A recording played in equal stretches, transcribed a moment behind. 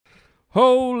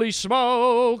Holy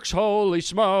smokes, holy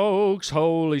smokes,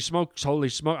 holy smokes, holy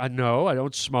smoke. No, I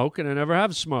don't smoke, and I never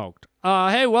have smoked.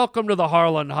 Hey, welcome to the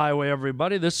Harland Highway,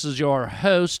 everybody. This is your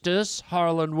hostess,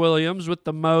 Harland Williams, with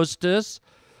the mostess.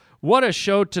 What a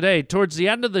show today. Towards the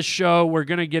end of the show, we're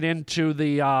going to get into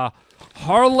the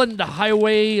Harland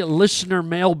Highway listener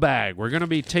mailbag. We're going to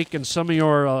be taking some of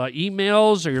your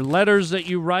emails or your letters that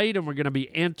you write, and we're going to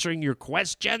be answering your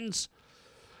questions.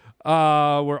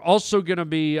 We're also going to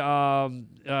be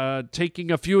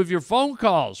taking a few of your phone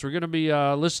calls. We're going to be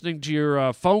listening to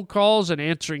your phone calls and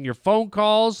answering your phone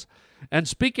calls. And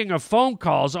speaking of phone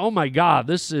calls, oh my God,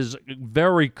 this is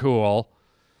very cool.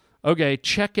 Okay,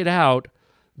 check it out.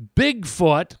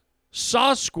 Bigfoot,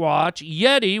 SASQUATCH,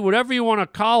 Yeti, whatever you want to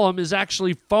call him, is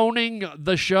actually phoning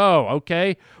the show,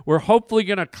 okay? We're hopefully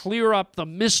going to clear up the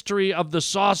mystery of the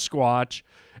SASQUATCH.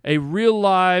 A real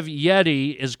live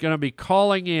Yeti is going to be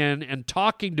calling in and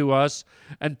talking to us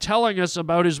and telling us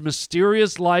about his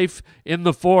mysterious life in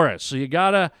the forest. So you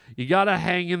gotta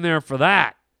hang in there for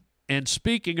that. And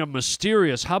speaking of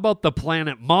mysterious, how about the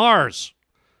planet Mars?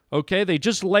 Okay, they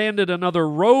just landed another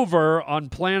rover on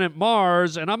planet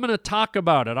Mars, and I'm going to talk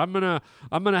about it. I'm going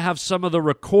to have some of the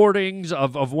recordings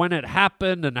of when it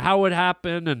happened and how it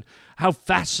happened and how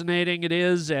fascinating it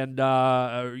is, and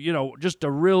just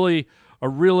a really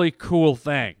cool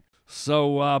thing.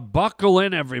 So buckle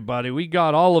in, everybody. We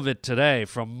got all of it today.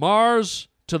 From Mars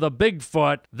to the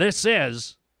Bigfoot, this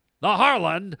is the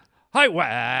Harland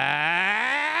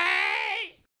Highway.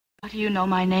 How do you know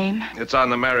my name? It's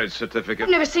on the marriage certificate. I've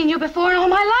never seen you before in all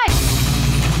my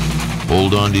life.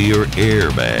 Hold on to your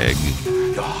airbag.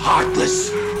 You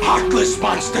heartless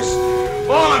monsters.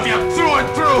 All of you, through and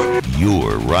through.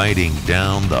 You're riding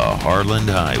down the Harland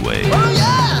Highway. Oh,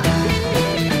 yeah!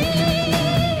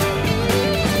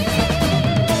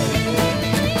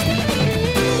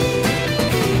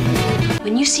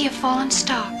 When you see a fallen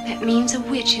star, that means a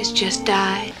witch has just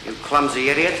died. You clumsy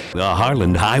idiot. The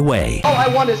Harland Highway. All I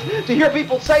want is to hear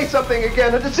people say something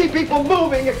again and to see people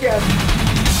moving again.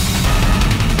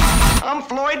 I'm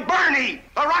Floyd Burney,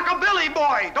 a rockabilly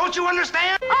boy. Don't you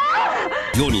understand?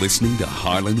 You're listening to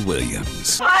Harland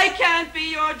Williams. I can't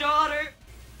be your daughter.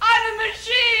 I'm a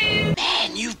machine.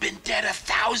 Man, you've been dead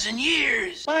 1,000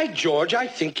 years. By George, I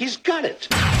think he's got it.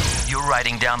 You're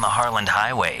riding down the Harland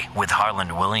Highway with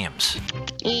Harland Williams.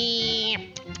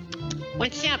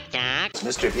 What's up, Doc?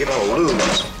 Mister, if you're gonna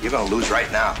lose, you're gonna lose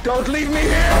right now. Don't leave me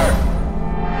here!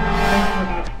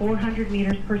 At about 400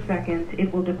 meters per second,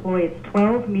 it will deploy its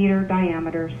 12-meter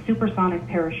diameter supersonic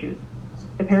parachute.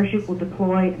 The parachute will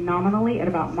deploy nominally at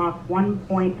about Mach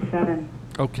 1.7.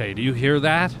 Okay, do you hear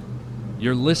that?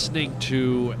 You're listening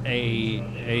to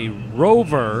a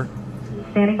rover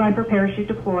Standing by for parachute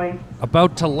deploy.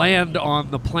 About to land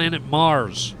on the planet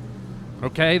Mars.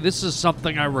 Okay, this is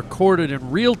something I recorded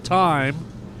in real time,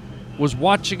 was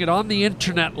watching it on the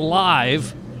internet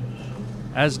live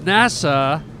as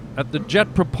NASA at the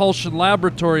Jet Propulsion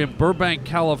Laboratory in Burbank,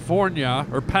 California,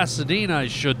 or Pasadena, I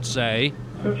should say.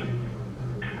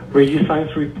 Radio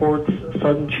science reports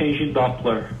sudden change in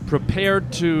Doppler.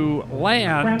 Prepared to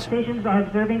land. Ground stations are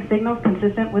observing signals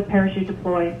consistent with parachute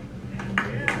deploy.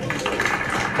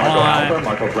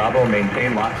 Marco Bravo,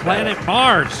 maintain lock. Planet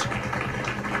Mars.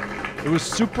 It was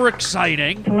super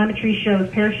exciting. Telemetry shows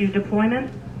parachute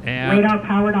deployment. And radar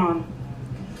powered on.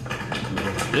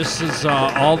 This is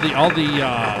all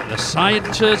the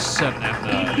scientists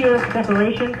and secure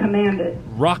separation commanded.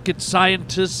 Rocket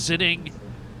scientists sitting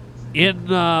in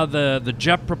the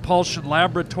Jet Propulsion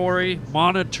Laboratory,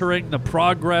 monitoring the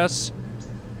progress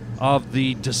of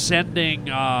the descending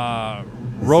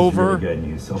rover. This is really good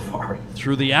news so far.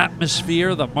 Through the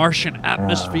atmosphere, the Martian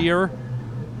atmosphere,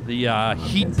 the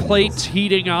heat plates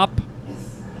heating up.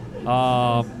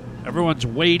 Everyone's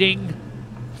waiting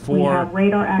for... We have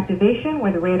radar activation,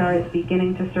 where the radar is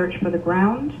beginning to search for the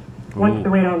ground. Once the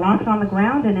radar locks on the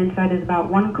ground, and InSight is about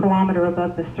 1 kilometer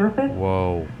above the surface,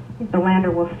 whoa, the lander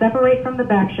will separate from the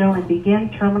back shell and begin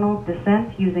terminal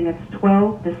descent using its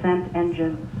 12 descent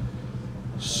engines.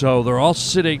 So they're all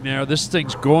sitting there. This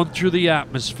thing's going through the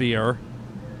atmosphere.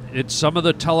 Some of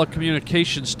the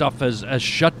telecommunication stuff has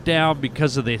shut down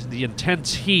because of the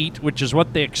intense heat, which is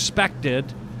what they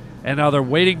expected. And now they're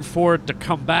waiting for it to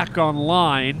come back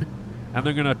online. And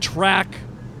they're going to track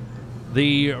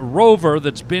the rover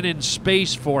that's been in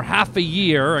space for half a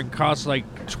year and costs like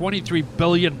 $23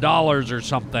 billion or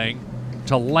something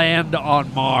to land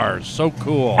on Mars. So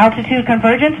cool. Altitude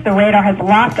convergence. The radar has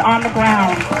locked on the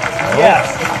ground.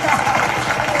 Yes.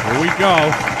 Here we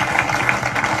go.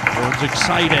 Everyone's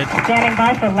excited. Standing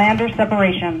by for lander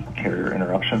separation. Carrier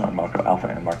interruption on Marco Alpha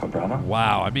and Marco Bravo.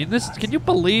 Wow, I mean, can you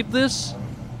believe this?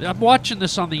 I'm watching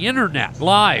this on the internet,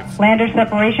 live. Lander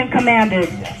separation commanded.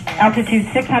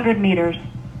 Altitude 600 meters.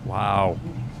 Wow.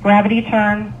 Gravity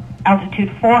turn.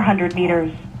 Altitude 400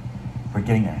 meters. We're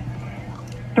getting there.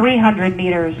 300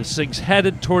 meters. This thing's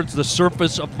headed towards the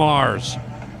surface of Mars.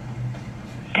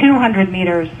 200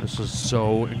 meters. This is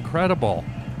so incredible.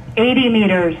 80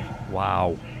 meters.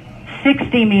 Wow.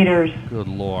 60 meters. Good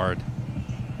Lord.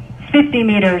 50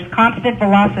 meters. Constant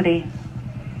velocity.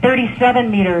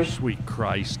 37 meters. Sweet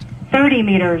Christ. 30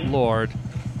 meters. Lord.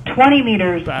 20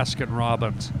 meters. Baskin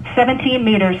Robbins. 17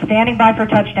 meters. Standing by for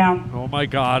touchdown. Oh my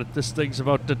God, this thing's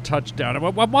about to touch down.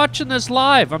 I'm watching this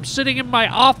live. I'm sitting in my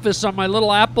office on my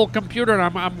little Apple computer,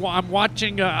 and I'm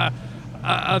watching a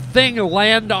thing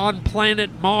land on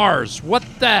planet Mars. What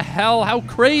the hell? How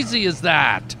crazy is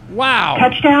that? Wow.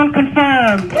 Touchdown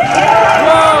confirmed.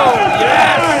 Whoa,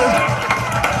 yes.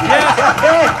 Yes.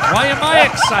 Why am I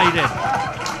excited?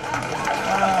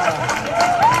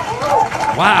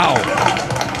 Wow.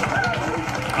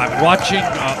 I'm watching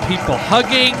people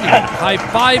hugging and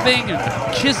high-fiving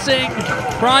and kissing and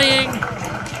crying.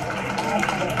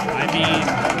 I mean,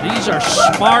 these are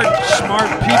smart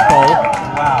people.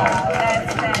 Wow.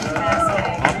 That's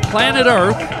fantastic. On planet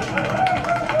Earth.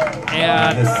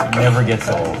 And this never gets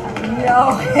old.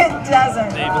 No, it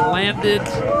doesn't. They've landed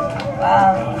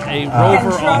a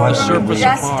rover on the surface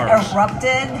of Mars.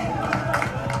 Erupted.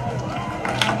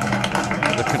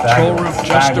 The control room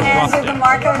just erupted. The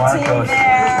Marco team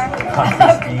there.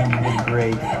 You did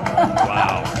great.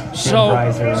 Wow. So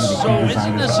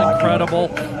isn't this incredible?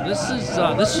 This is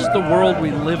the world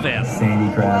we live in.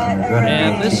 Sandy Krasner.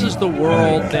 And this is the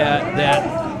world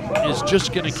that is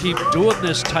just going to keep doing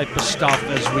this type of stuff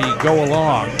as we go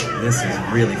along. This is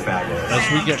really fabulous.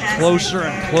 As we get closer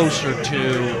and closer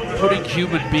to putting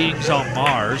human beings on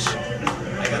Mars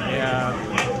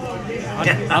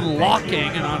and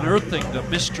unlocking and unearthing the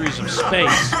mysteries of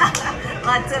space.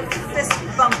 Lots of fist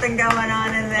bumping going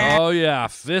on in there. Oh, yeah,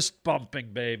 fist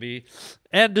bumping, baby.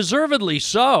 And deservedly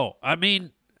so. I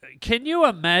mean, can you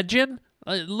imagine?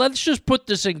 Let's just put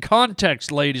this in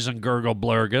context, ladies and gurgle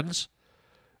blurgans.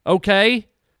 Okay?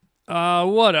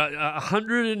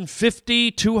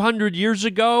 150, 200 years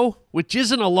ago, which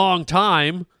isn't a long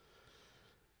time,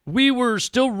 we were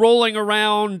still rolling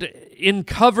around in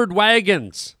covered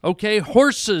wagons, okay?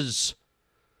 Horses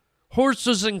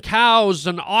and cows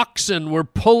and oxen were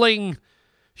pulling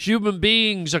human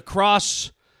beings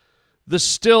across the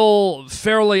still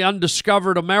fairly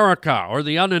undiscovered America, or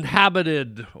the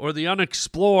uninhabited or the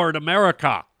unexplored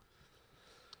America.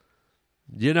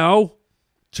 You know,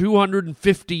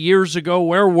 250 years ago,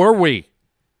 where were we?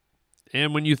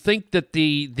 And when you think that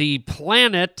the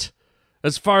planet,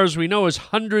 as far as we know, is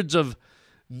hundreds of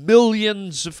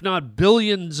millions, if not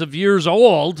billions of years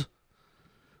old,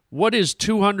 what is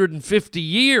 250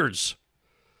 years?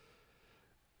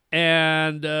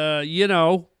 And,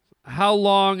 how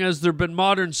long has there been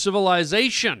modern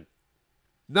civilization?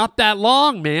 Not that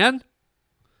long, man.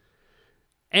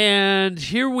 And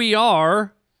here we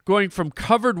are, going from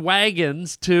covered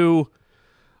wagons to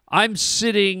I'm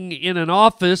sitting in an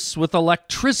office with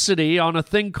electricity on a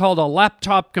thing called a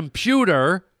laptop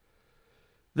computer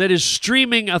that is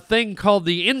streaming a thing called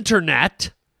the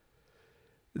internet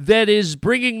that is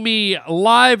bringing me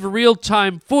live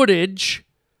real-time footage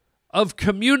of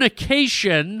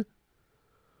communication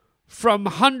from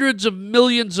hundreds of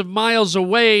millions of miles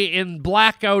away in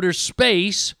black outer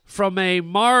space from a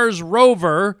Mars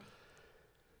rover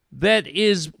that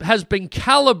has been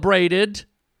calibrated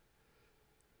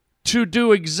to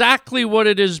do exactly what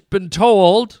it has been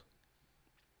told,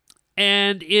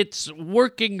 and it's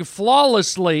working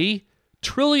flawlessly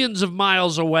trillions of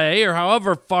miles away, or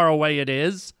however far away it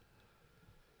is.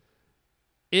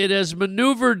 It has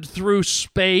maneuvered through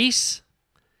space.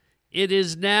 It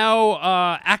is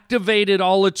now activated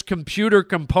all its computer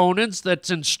components that's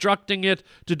instructing it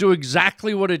to do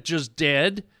exactly what it just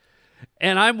did.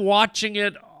 And I'm watching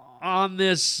it on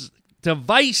this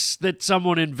device that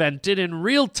someone invented in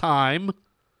real time.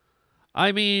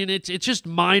 I mean, it's just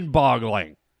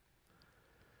mind-boggling.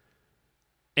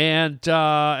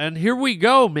 And here we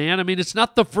go, man. I mean, it's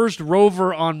not the first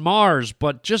rover on Mars,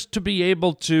 but just to be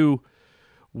able to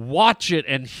watch it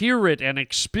and hear it and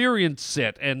experience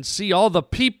it and see all the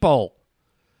people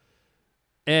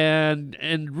and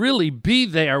really be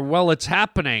there while it's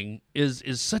happening is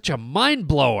such a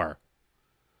mind-blower.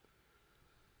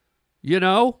 You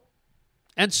know?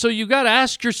 And so you got to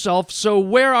ask yourself, so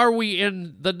where are we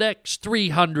in the next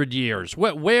 300 years?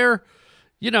 Where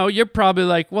You're probably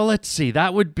like, well, let's see,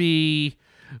 that would be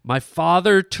my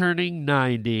father turning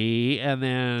 90, and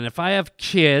then if I have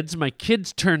kids, my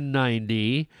kids turn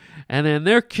 90, and then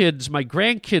their kids, my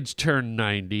grandkids turn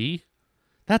 90.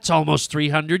 That's almost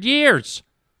 300 years,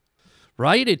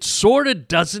 right? It sort of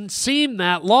doesn't seem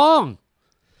that long.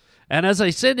 And as I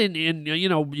said,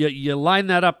 you line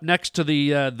that up next to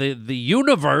the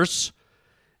universe,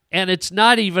 and it's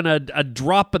not even a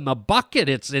drop in the bucket.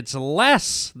 It's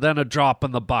less than a drop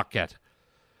in the bucket.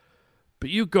 But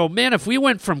you go, man, if we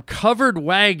went from covered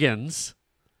wagons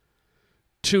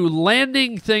to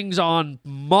landing things on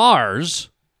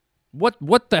Mars,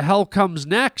 what the hell comes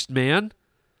next, man?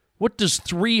 What does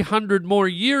 300 more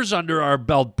years under our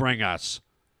belt bring us?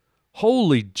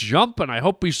 Holy jumping, I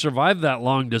hope we survive that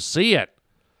long to see it.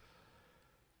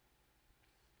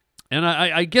 And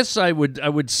I guess I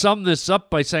would sum this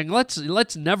up by saying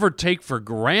let's never take for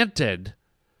granted.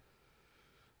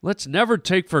 Let's never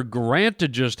take for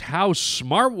granted just how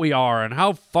smart we are and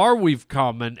how far we've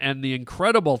come and the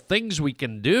incredible things we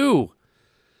can do.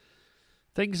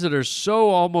 Things that are so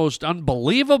almost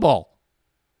unbelievable.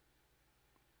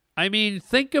 I mean,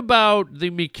 think about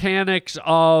the mechanics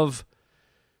of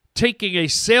taking a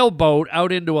sailboat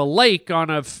out into a lake on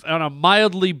a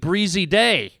mildly breezy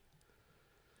day.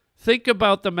 Think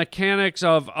about the mechanics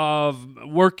of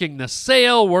working the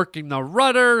sail, working the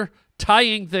rudder,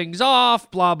 tying things off,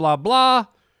 blah, blah, blah.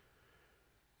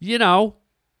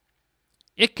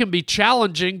 It can be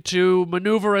challenging to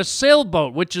maneuver a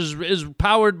sailboat, which is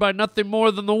powered by nothing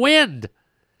more than the wind.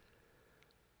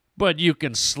 But you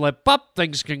can slip up,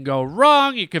 things can go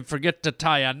wrong, you can forget to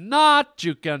tie a knot,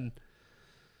 you can...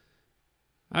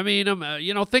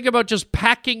 think about just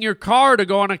packing your car to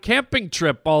go on a camping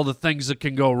trip, all the things that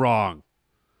can go wrong.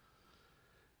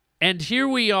 And here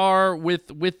we are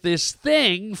with this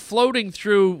thing floating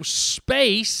through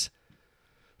space,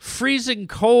 freezing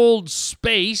cold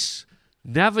space,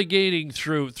 navigating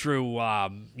through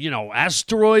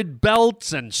asteroid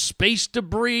belts and space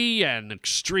debris and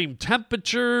extreme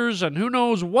temperatures and who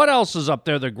knows what else is up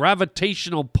there, the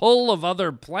gravitational pull of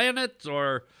other planets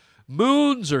or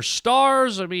moons or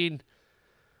stars.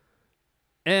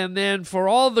 And then for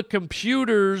all the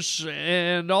computers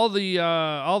and all the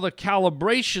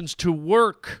calibrations to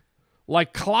work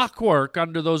like clockwork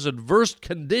under those adverse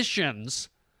conditions,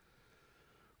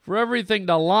 for everything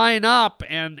to line up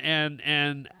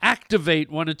and activate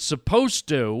when it's supposed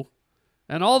to,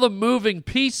 and all the moving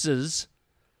pieces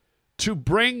to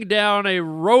bring down a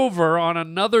rover on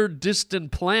another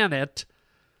distant planet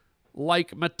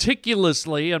like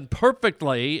meticulously and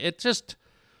perfectly, it just...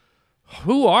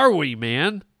 Who are we,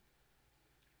 man?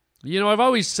 I've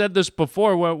always said this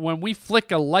before. When we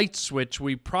flick a light switch,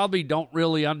 we probably don't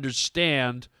really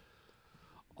understand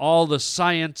all the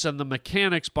science and the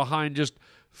mechanics behind just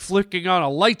flicking on a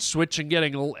light switch and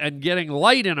getting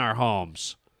light in our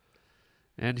homes.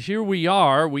 And here we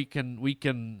are. We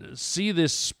can see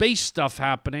this space stuff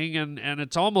happening, and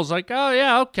it's almost like, oh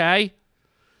yeah, okay.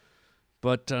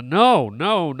 But no,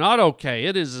 not okay.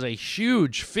 It is a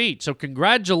huge feat. So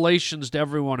congratulations to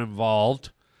everyone involved.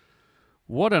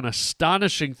 What an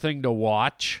astonishing thing to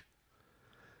watch.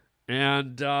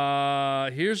 And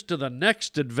here's to the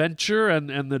next adventure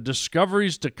and the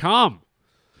discoveries to come.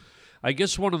 I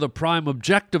guess one of the prime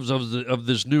objectives of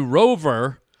this new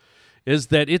rover is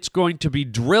that it's going to be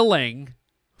drilling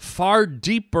far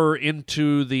deeper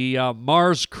into the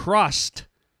Mars crust,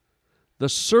 the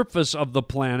surface of the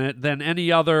planet, than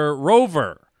any other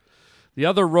rover. The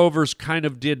other rovers kind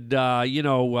of did,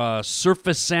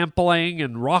 surface sampling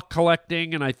and rock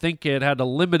collecting, and I think it had a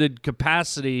limited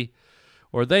capacity,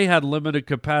 or they had limited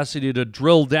capacity to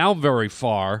drill down very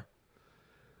far.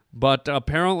 But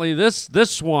apparently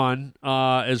this one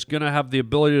is going to have the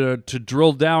ability to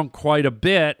drill down quite a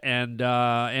bit and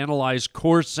analyze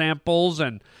core samples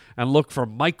and look for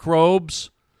microbes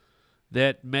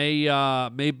that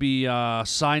may be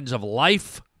signs of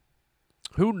life.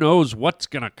 Who knows what's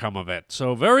going to come of it?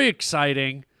 So very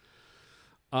exciting.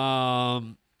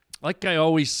 Like I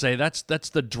always say, that's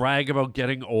the drag about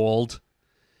getting old,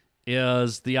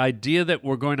 is the idea that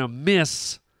we're going to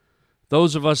miss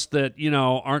those of us that,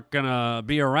 aren't going to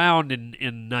be around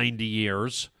in 90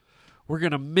 years. We're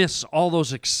going to miss all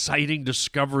those exciting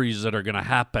discoveries that are going to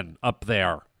happen up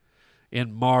there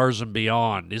in Mars and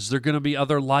beyond. Is there going to be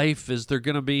other life? Is there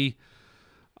going to be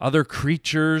other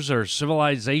creatures or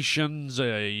civilizations?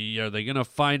 Are they going to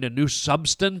find a new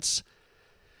substance?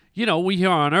 We here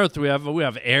on Earth, we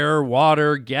have air,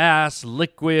 water, gas,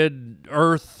 liquid,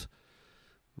 earth,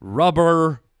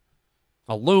 rubber,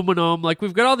 aluminum. Like,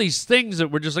 we've got all these things that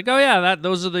we're just like, oh yeah,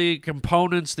 those are the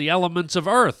components, the elements of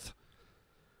Earth.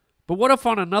 But what if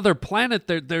on another planet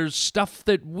there's stuff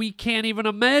that we can't even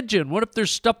imagine? What if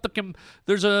there's stuff that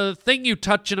there's a thing you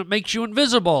touch and it makes you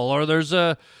invisible, or there's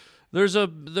a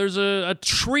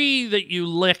tree that you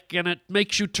lick and it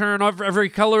makes you turn every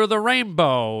color of the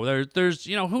rainbow. There's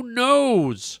who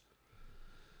knows?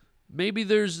 Maybe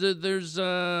there's I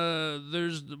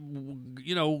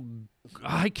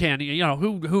can't,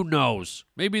 who knows?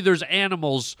 Maybe there's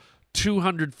animals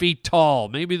 200 feet tall.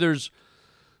 Maybe there's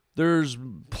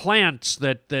plants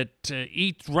that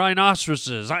eat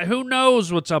rhinoceroses. Who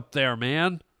knows what's up there,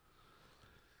 man?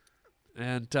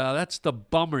 And that's the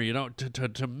bummer.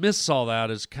 To miss all that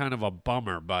is kind of a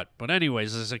bummer. But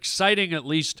anyways, it's exciting at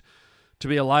least to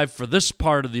be alive for this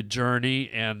part of the journey,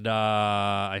 and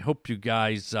I hope you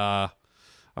guys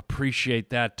appreciate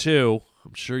that too.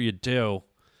 I'm sure you do.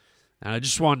 And I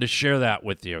just wanted to share that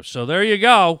with you. So there you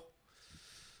go.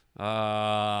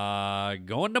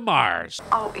 Going to Mars.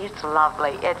 Oh, it's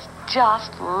lovely. It's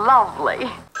just lovely.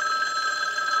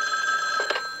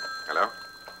 Hello?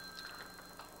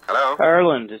 Hello?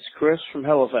 Ireland, it's Chris from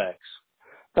Halifax.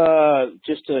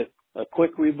 Just a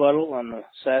quick rebuttal on the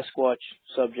Sasquatch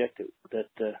subject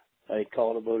that I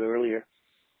called about earlier.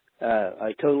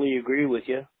 I totally agree with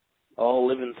you. All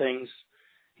living things,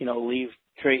 leave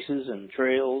traces and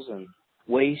trails and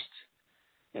waste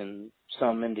and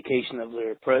some indication of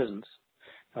their presence.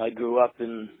 I grew up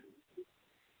in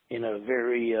a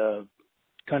very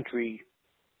country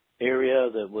area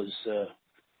that was,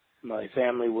 my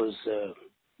family was,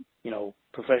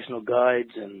 professional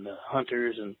guides and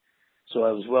hunters, and so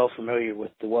I was well familiar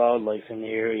with the wildlife in the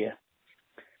area.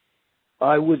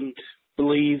 I wouldn't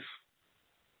believe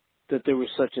that there was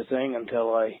such a thing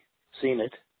until I seen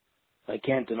it. I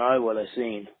can't deny what I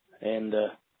seen. And,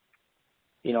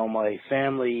 my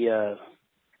family,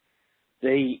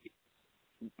 they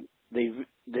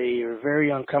are very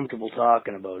uncomfortable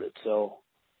talking about it. So,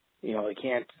 I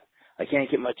can't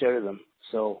get much out of them.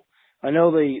 So I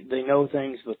know they know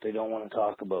things, but they don't want to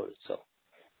talk about it. So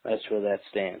that's where that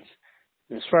stands.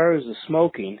 And as far as the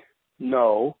smoking,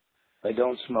 no, I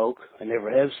don't smoke. I never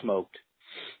have smoked.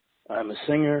 I'm a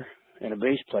singer and a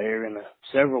bass player in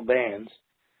several bands.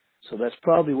 So that's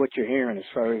probably what you're hearing as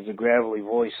far as the gravelly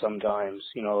voice sometimes,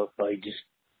 if I just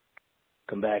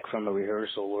come back from a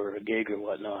rehearsal or a gig or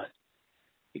whatnot.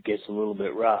 It gets a little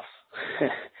bit rough.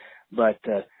 But,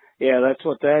 yeah, that's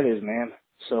what that is, man.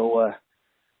 So,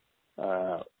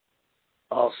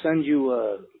 I'll send you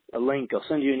a link. I'll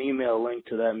send you an email link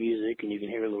to that music, and you can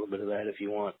hear a little bit of that if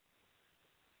you want.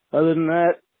 Other than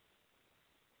that,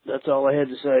 that's all I had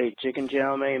to say. Chicken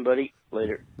chow mein, buddy.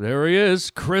 Later. There he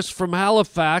is. Chris from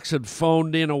Halifax had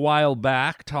phoned in a while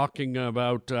back talking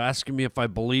about, asking me if I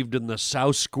believed in the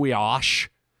SASQUATCH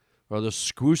or the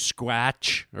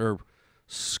SASQUATCH or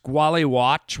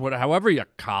SQUALLYWATCH, however you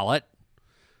call it.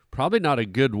 Probably not a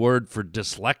good word for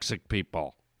dyslexic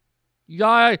people.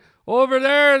 Yeah, over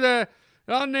there,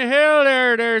 on the hill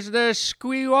there's the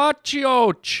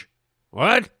SQUATCH.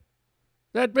 What?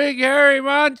 That big hairy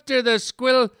monster, the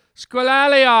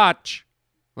SQUALLYWATCH.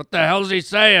 What the hell's he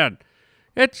saying?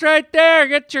 It's right there.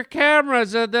 Get your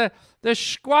cameras. The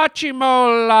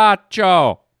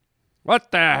Squatchymolacho.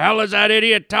 What the hell is that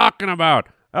idiot talking about?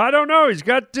 I don't know. He's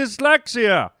got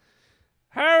dyslexia.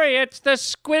 Hurry, it's the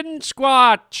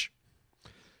Squatch.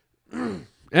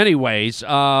 Anyways,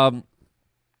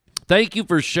 thank you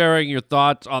for sharing your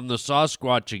thoughts on the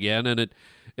Sasquatch again. And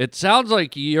it sounds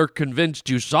like you're convinced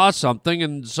you saw something.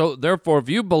 And so, therefore, if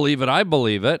you believe it, I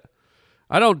believe it.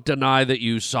 I don't deny that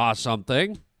you saw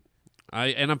something.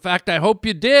 And in fact, I hope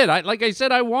you did. Like I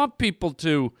said, I want people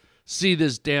to see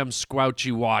this damn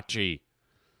squouchy watchy.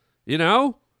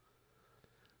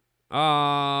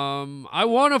 I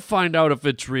want to find out if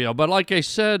it's real. But like I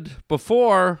said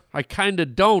before, I kind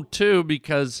of don't too,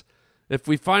 because if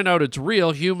we find out it's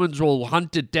real, humans will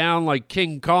hunt it down like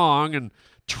King Kong and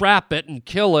trap it and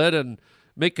kill it and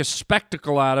make a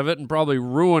spectacle out of it and probably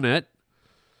ruin it.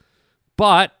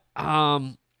 But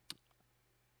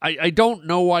I don't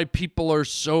know why people are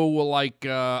so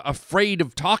afraid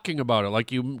of talking about it.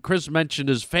 Like Chris mentioned,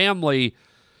 his family,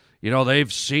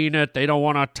 they've seen it. They don't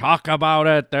want to talk about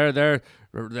it.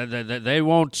 They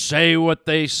won't say what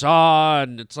they saw,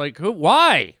 and it's like,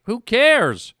 why? Who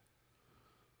cares?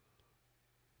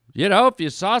 If you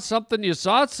saw something, you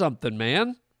saw something,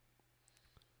 man.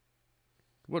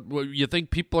 What you think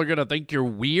people are going to think you're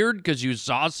weird because you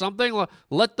saw something?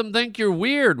 Let them think you're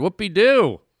weird.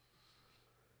 Whoopee-doo.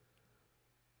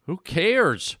 Who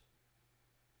cares?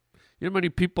 How many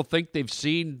people think they've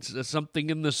seen something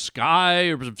in the sky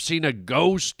or have seen a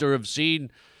ghost or have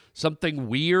seen something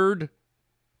weird?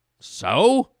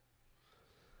 So?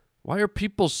 Why are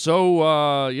people so,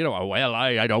 well,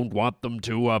 I don't want them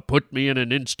to put me in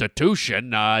an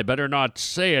institution. I better not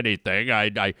say anything.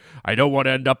 I don't want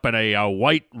to end up in a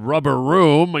white rubber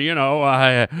room,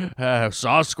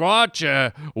 Sasquatch?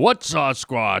 What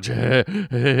Sasquatch?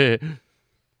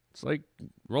 It's like,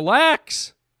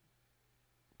 relax.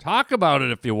 Talk about it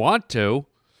if you want to.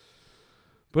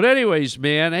 But anyways,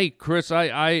 man, hey, Chris,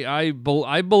 I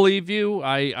believe you.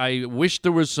 I wish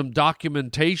there was some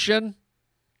documentation.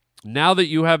 Now that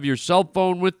you have your cell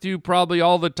phone with you probably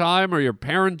all the time, or your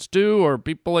parents do, or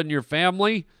people in your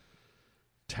family,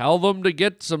 tell them to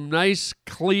get some nice,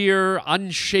 clear,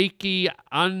 unshaky,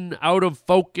 out of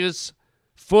focus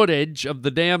footage of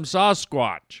the damn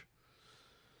Sasquatch.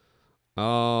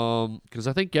 Because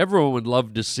I think everyone would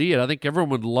love to see it. I think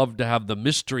everyone would love to have the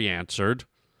mystery answered.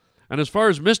 And as far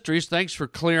as mysteries, thanks for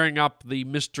clearing up the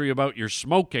mystery about your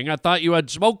smoking. I thought you had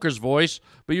smoker's voice,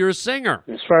 but you're a singer.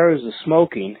 As far as the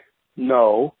smoking,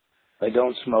 no, I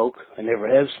don't smoke. I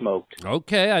never have smoked.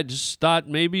 Okay, I just thought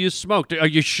maybe you smoked. Are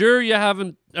you sure you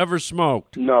haven't ever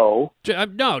smoked? No.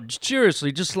 No,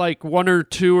 seriously, just like 1 or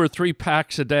 2 or 3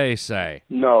 packs a day, say.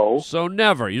 No. So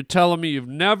never. You're telling me you've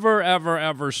never, ever,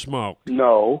 ever smoked?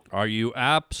 No. Are you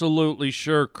absolutely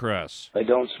sure, Chris? I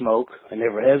don't smoke. I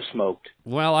never have smoked.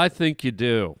 Well, I think you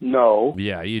do. No.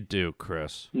 Yeah, you do,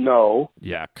 Chris. No.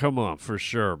 Yeah, come on, for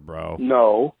sure, bro.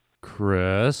 No.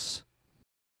 Chris?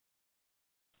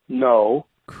 No.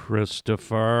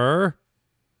 Christopher?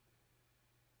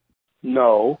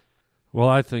 No. Well,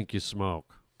 I think you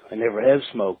smoke. I never have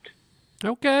smoked.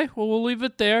 Okay, well, we'll leave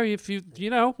it there. If you,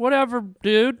 whatever,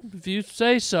 dude. If you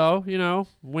say so,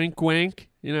 wink, wink,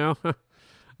 Cool.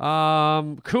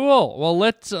 Well,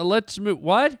 let's move.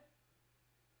 What?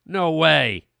 No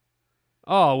way.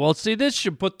 Oh, well, see, this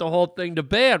should put the whole thing to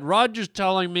bed. Roger's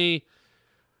telling me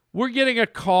we're getting a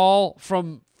call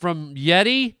from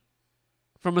Yeti,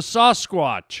 from a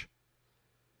Sasquatch,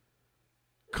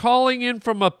 calling in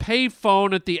from a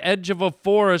payphone at the edge of a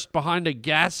forest behind a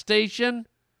gas station?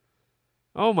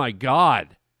 Oh, my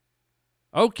God.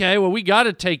 Okay, well, we got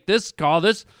to take this call.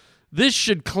 This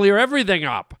should clear everything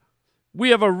up. We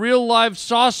have a real live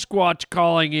Sasquatch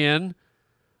calling in.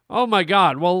 Oh, my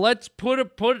God. Well, let's put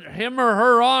him or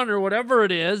her on, or whatever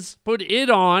it is. Put it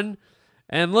on,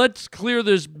 and let's clear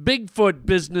this Bigfoot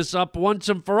business up once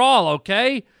and for all,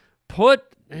 okay?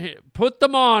 Put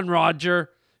them on,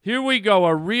 Roger. Here we go,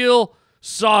 a real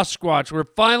Sasquatch. We're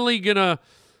finally going to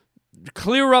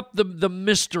clear up the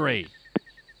mystery.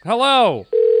 Hello.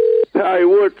 Hey,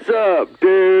 what's up,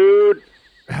 dude?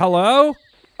 Hello?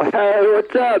 Hey,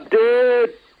 what's up,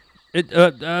 dude?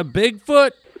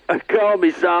 Bigfoot? Call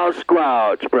me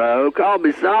SASQUATCH, bro. Call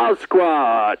me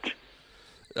SASQUATCH.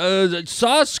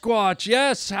 Sasquatch,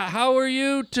 yes. How are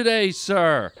you today,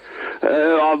 sir?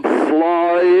 I'm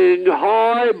flying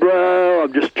high, bro.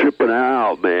 I'm just tripping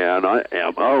out, man. I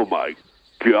am. Oh, my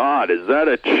God. Is that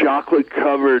a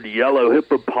chocolate-covered yellow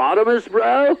hippopotamus,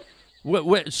 bro?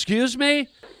 What, excuse me?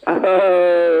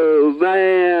 Oh,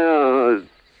 man.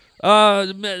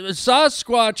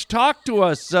 Sasquatch, talk to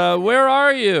us. Where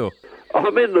are you?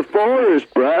 I'm in the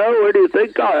forest, bro. Where do you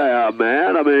think I am,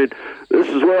 man? I mean, this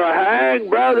is where I hang,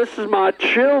 bro. This is my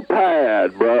chill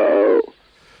pad, bro.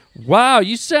 Wow,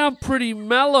 you sound pretty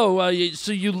mellow.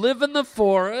 So you live in the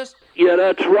forest? Yeah,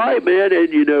 that's right, man.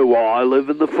 And you know why I live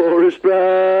in the forest,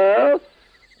 bro?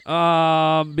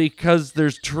 Because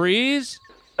there's trees?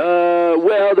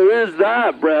 Well, there is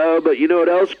that, bro. But you know what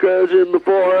else grows in the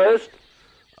forest?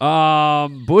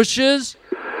 Bushes?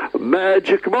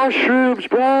 Magic mushrooms,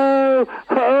 bro.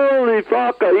 Holy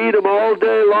fuck, I eat them all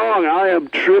day long. I am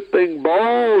tripping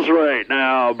balls right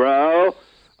now, bro.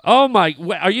 Oh, my.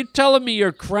 Are you telling me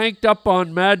you're cranked up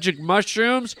on magic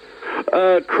mushrooms?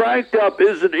 Cranked up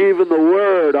isn't even the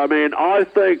word. I mean, I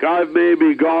think I've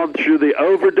maybe gone through the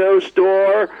overdose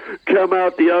door, come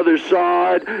out the other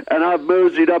side, and I've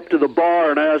moseyed up to the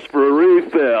bar and asked for a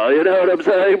refill. You know what I'm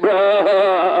saying,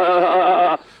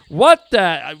 bro? What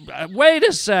the? Wait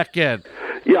a second.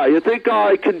 Yeah, you think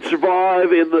I can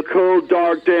survive in the cold,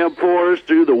 dark, damn forest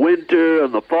through the winter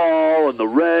and the fall and the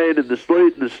rain and the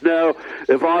sleet and the snow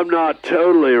if I'm not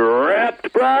totally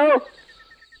wrapped, bro?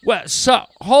 Well, so,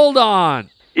 hold on.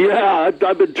 Yeah,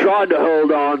 I've been trying to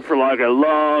hold on for like a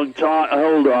long time.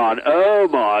 Hold on. Oh,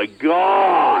 my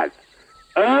God.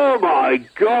 Oh, my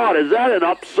God. Is that an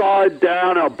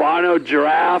upside-down albino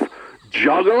giraffe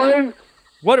juggling?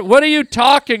 What are you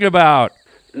talking about?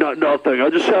 Nothing. I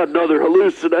just had another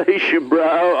hallucination, bro.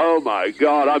 Oh, my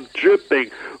God. I'm tripping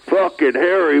fucking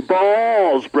hairy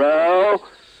balls, bro.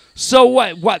 So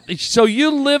what? So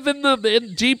you live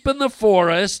deep in the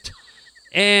forest,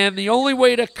 And the only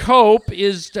way to cope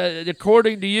is,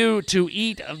 according to you, to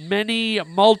eat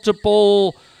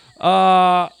multiple...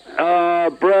 bro,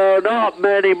 not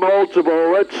many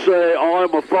multiple. Let's say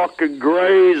I'm a fucking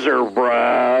grazer,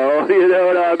 bro. You know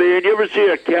what I mean? You ever see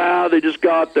a cow? They just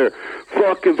got their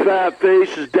fucking fat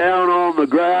faces down on the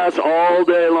grass all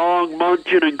day long,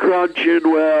 munching and crunching.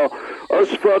 Well,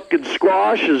 us fucking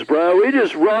squashes, bro, we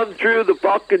just run through the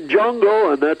fucking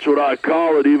jungle, and that's what I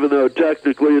call it, even though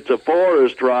technically it's a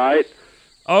forest, right?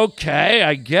 Okay,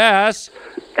 I guess.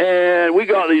 And we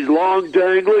got these long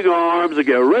dangling arms that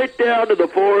go right down to the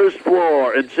forest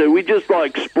floor. And so we just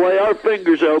like splay our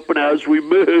fingers open as we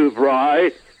move,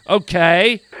 right?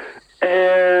 Okay.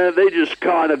 And they just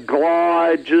kind of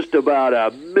glide just about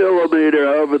a millimeter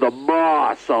over the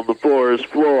moss on the forest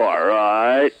floor,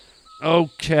 right?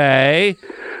 Okay.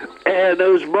 And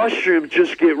those mushrooms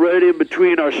just get right in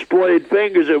between our splayed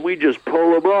fingers, and we just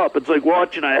pull them up. It's like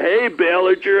watching a hay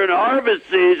baler during harvest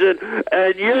season.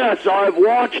 And yes, I've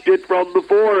watched it from the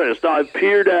forest. I've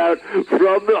peered out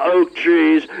from the oak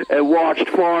trees and watched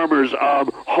farmers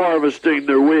harvesting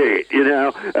their wheat, you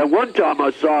know. And one time I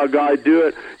saw a guy do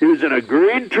it. He was in a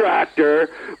green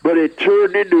tractor, but it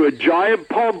turned into a giant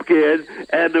pumpkin,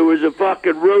 and there was a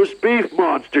fucking roast beef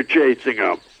monster chasing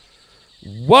him.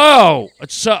 Whoa!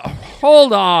 So,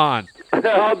 hold on.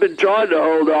 I've been trying to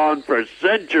hold on for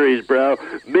centuries, bro.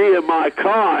 Me and my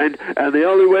kind, and the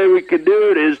only way we can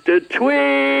do it is to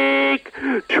tweak.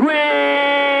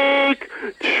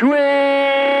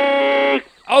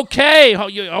 Okay.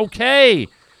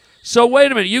 So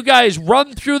wait a minute. You guys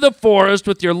run through the forest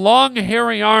with your long,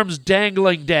 hairy arms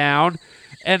dangling down,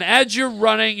 and as you're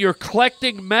running, you're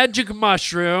collecting magic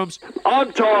mushrooms.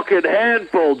 I'm talking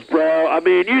handfuls, bro. I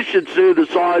mean, you should see the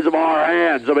size of our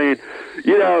hands. I mean,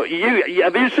 you know,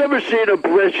 have you ever seen a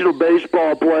professional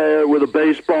baseball player with a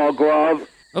baseball glove?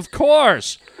 Of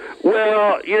course.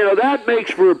 Well, you know, that makes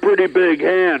for a pretty big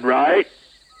hand, right?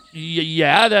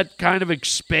 Yeah, that kind of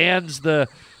expands the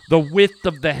width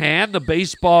of the hand, the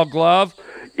baseball glove.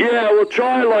 Yeah, we'll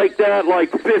try like that like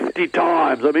 50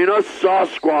 times. I mean, us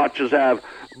SASQUATCHs have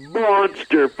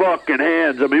monster fucking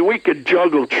hands. I mean, we can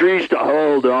juggle trees to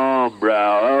hold on,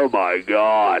 bro. Oh, my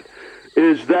God.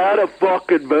 Is that a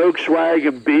fucking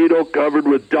Volkswagen Beetle covered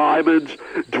with diamonds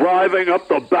driving up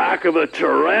the back of a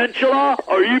tarantula?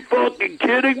 Are you fucking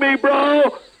kidding me,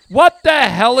 bro? What the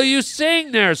hell are you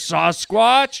seeing there,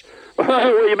 Sasquatch? What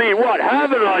do you mean, what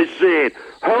haven't I seen?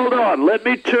 Hold on, let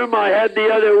me turn my head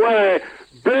the other way.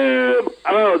 Boom!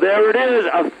 Oh, there it is,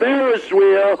 a Ferris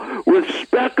wheel with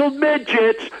speckled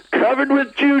midgets covered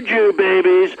with juju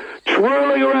babies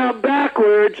twirling around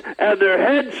backwards and their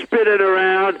heads spinning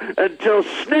around until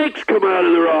snakes come out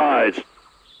of their eyes.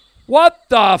 What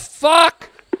the fuck?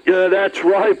 Yeah, that's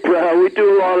right, bro. We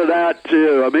do a lot of that,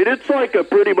 too. I mean, it's like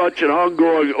pretty much an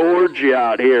ongoing orgy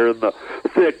out here in the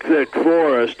thick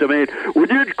forest. I mean, when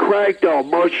you're cranked on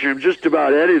mushrooms, just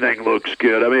about anything looks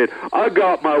good. I mean, I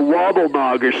got my wobble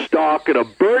nogger stuck in a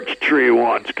birch tree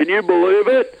once. Can you believe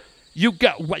it? You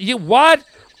got what?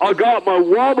 I got my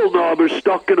wobble knobber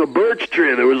stuck in a birch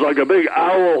tree. There was like a big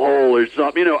owl hole or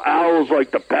something. You know, owls like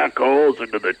to peck holes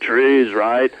into the trees,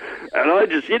 right? And I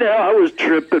just, you know, I was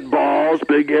tripping balls,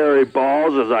 big hairy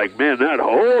balls. I was like, man, that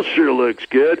hole sure looks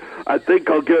good. I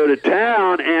think I'll go to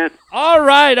town and... All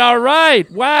right.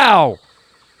 Wow.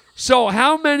 So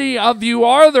how many of you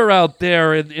are there out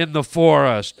there in the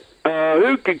forest?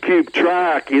 Who can keep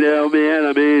track, you know, man?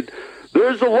 I mean...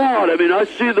 There's a lot. I mean, I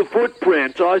see the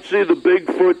footprints. I see the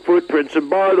Bigfoot footprints. And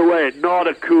by the way, not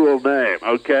a cool name,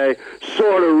 okay?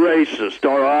 Sort of racist,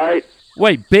 all right?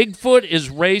 Wait, Bigfoot is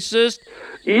racist?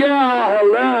 Yeah,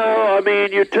 hello. I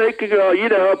mean, you're taking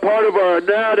a part of our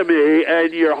anatomy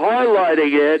and you're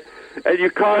highlighting it and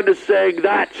you're kind of saying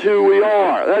that's who we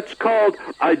are. That's called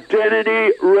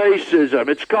identity racism.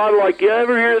 It's kind of like, you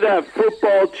ever hear that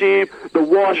football team, the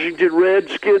Washington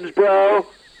Redskins, bro?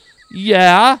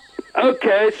 Yeah.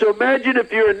 Okay, so imagine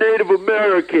if you're a Native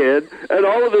American, and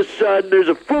all of a sudden there's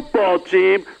a football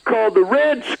team called the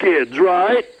Redskins,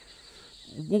 right?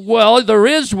 Well, there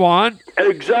is one.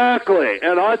 Exactly,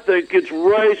 and I think it's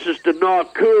racist and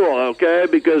not cool, okay?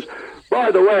 Because, by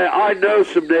the way, I know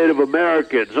some Native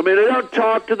Americans. I mean, I don't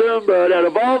talk to them, but out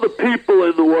of all the people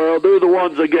in the world, they're the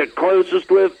ones I get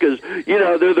closest with because, you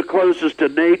know, they're the closest to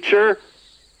nature.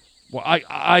 Well,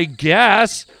 I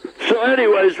guess. So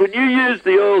anyways, when you use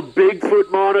the old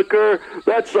Bigfoot moniker,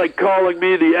 that's like calling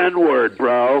me the N-word,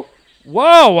 bro.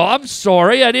 Whoa, well, I'm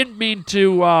sorry. I didn't mean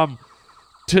to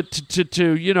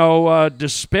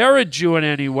disparage you in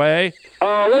any way.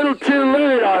 A little too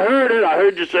late, I I heard it. I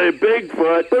heard you say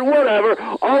Bigfoot, but whatever.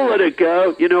 I'll let it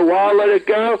go. You know why I let it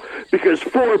go? Because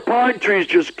 4 pine trees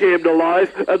just came to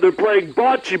life, and they're playing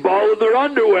bocce ball in their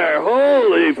underwear.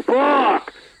 Holy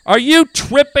fuck! Are you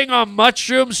tripping on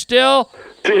mushrooms still?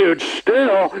 Dude,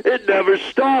 still, it never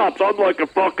stops. I'm like a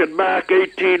fucking Mack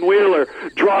 18-wheeler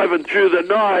driving through the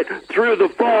night, through the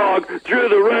fog, through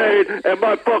the rain, and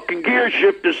my fucking gear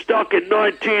shift is stuck in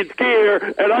 19th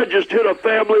gear, and I just hit a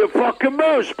family of fucking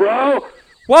moose, bro.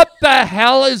 What the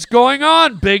hell is going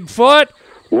on, Bigfoot?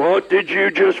 What did you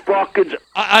just fucking...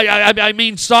 I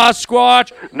mean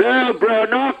Sasquatch. No, bro,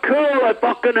 not cool. I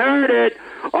fucking heard it.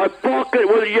 I fucking...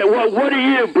 What are you,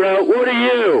 bro? What are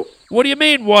you? What do you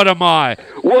mean, what am I?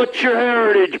 What's your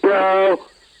heritage, bro?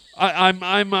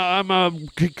 I'm a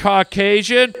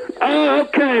Caucasian. Oh,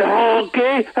 okay,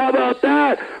 honky. How about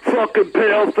that? Fucking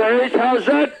pale face. How's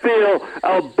that feel,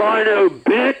 albino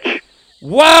bitch?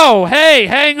 Whoa, hey,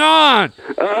 hang on.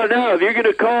 No, if you're going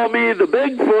to call me the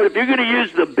Bigfoot, if you're going to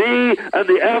use the B and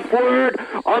the F word,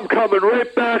 I'm coming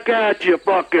right back at you,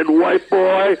 fucking white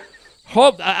boy.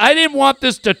 I didn't want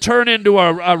this to turn into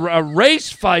a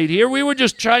race fight here. We were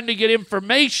just trying to get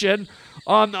information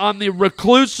on the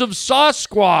reclusive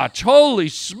Sasquatch. Holy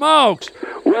smokes.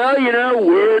 Well, you know,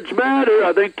 words matter.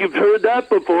 I think you've heard that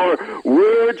before.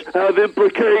 Words have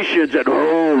implications, and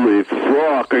holy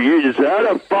fuck, is that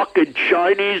a fucking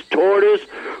Chinese tortoise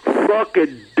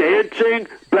fucking dancing,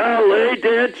 ballet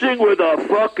dancing with a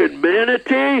fucking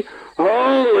manatee?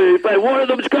 Holy, one of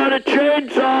them's got a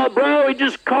chainsaw, bro. He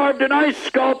just carved an ice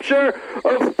sculpture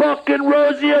of fucking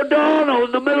Rosie O'Donnell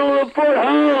in the middle of the foot.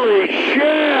 Holy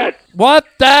shit. What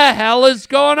the hell is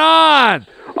going on?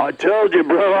 I told you,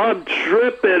 bro, I'm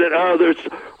tripping. And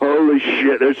holy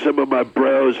shit, there's some of my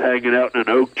bros hanging out in an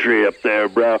oak tree up there,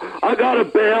 bro. I got to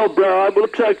bail, bro. It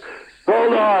looks like,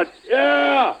 hold on.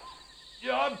 Yeah,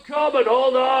 I'm coming.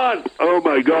 Hold on. Oh,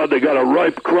 my God, they got a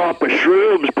ripe crop of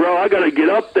shrooms, bro. I got to get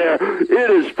up there. It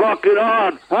is fucking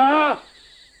on. Huh?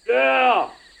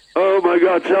 Yeah. Oh, my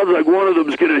God, sounds like one of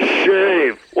them's going to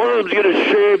shave. One of them's going to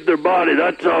shave their body.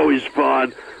 That's always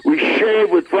fun. We shave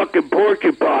with fucking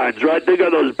porcupines, right? They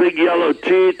got those big yellow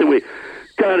teeth, and we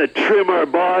kind of trim our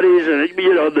bodies, and,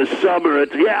 you know, in the summer,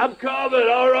 yeah, I'm coming,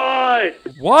 all right.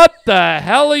 What the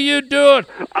hell are you doing?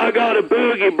 I got a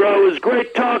boogie, bro. It was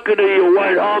great talking to you,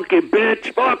 white honky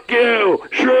bitch. Fuck you.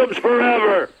 Shrooms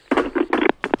forever.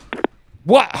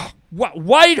 What?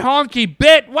 White honky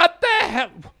bit? What the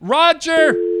hell?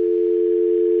 Roger?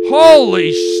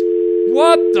 Holy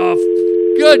what the...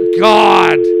 Good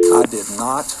God. I did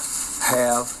not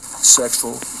have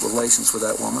sexual relations with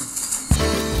that woman.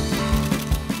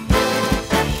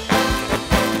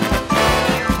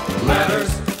 Letters,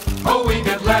 oh, we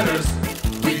get letters.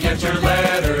 We get your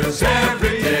letters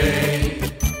every day.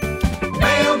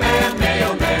 Mailman,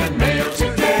 mailman, mail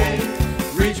today.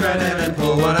 Reach right in and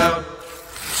pull one out.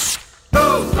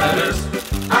 Those letters,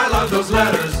 I love those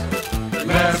letters.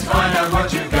 Let's find out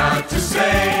what you got to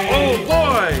say. Oh,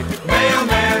 boy.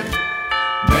 Mailman,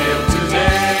 mail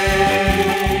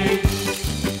today.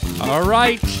 All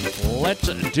right, let's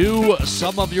do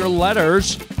some of your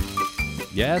letters.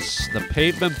 Yes, the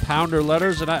pavement pounder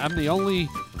letters, and I'm the only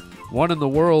one in the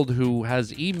world who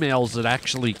has emails that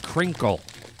actually crinkle.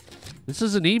 This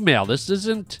is an email. This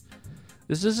isn't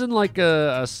like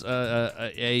a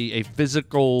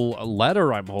physical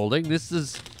letter I'm holding. This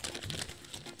is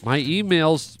my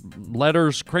emails.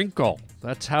 Letters crinkle.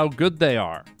 That's how good they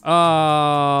are.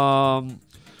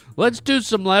 Let's do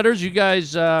some letters. You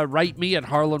guys write me at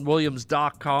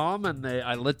harlanwilliams.com, and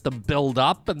I let them build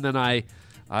up, and then I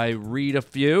read a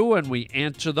few, and we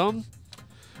answer them.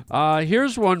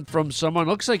 Here's one from someone.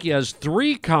 Looks like he has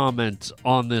 3 comments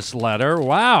on this letter.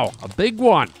 Wow, a big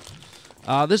one.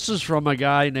 This is from a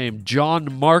guy named John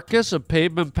Marcus, a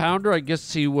pavement pounder. I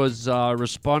guess he was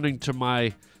responding to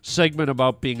my segment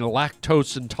about being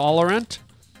lactose intolerant.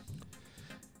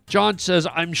 John says,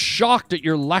 I'm shocked at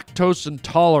your lactose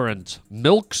intolerance.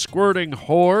 Milk squirting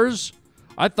whores?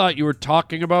 I thought you were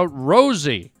talking about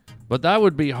Rosie, but that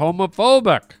would be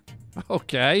homophobic.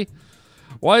 Okay.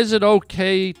 Why is it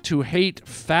okay to hate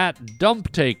fat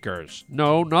dump takers?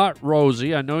 No, not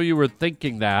Rosie. I know you were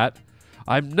thinking that.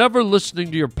 I'm never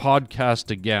listening to your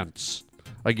podcast again.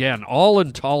 All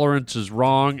intolerance is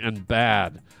wrong and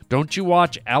bad. Don't you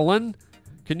watch Ellen?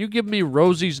 Can you give me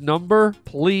Rosie's number,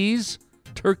 please?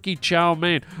 Turkey chow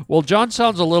mein. Well, John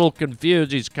sounds a little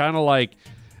confused. He's kind of like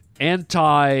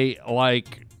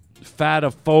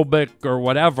fatophobic or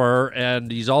whatever, and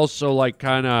he's also like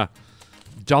kind of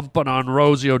dumping on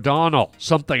Rosie O'Donnell.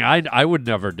 Something I would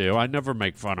never do. I never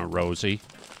make fun of Rosie.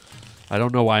 I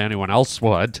don't know why anyone else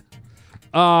would.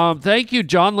 Thank you,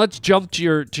 John. Let's jump to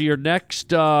your next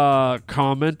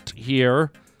comment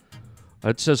here.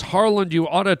 It says, Harland, you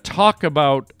ought to talk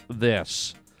about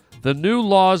this. The new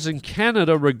laws in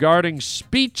Canada regarding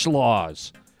speech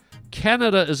laws.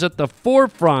 Canada is at the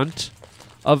forefront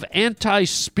of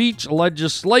anti-speech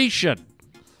legislation.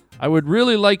 I would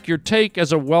really like your take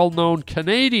as a well-known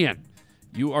Canadian.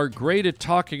 You are great at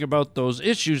talking about those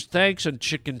issues. Thanks, and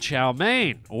chicken chow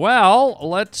mein. Well,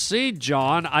 let's see,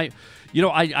 John. I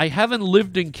haven't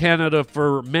lived in Canada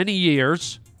for many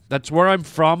years. That's where I'm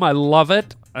from. I love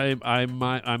it. I'm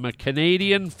a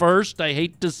Canadian first, I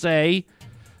hate to say,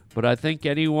 but I think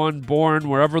anyone born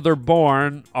wherever they're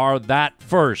born are that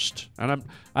first. And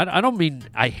I don't mean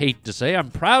I hate to say.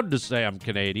 I'm proud to say I'm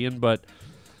Canadian, but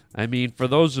I mean, for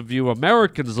those of you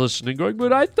Americans listening going,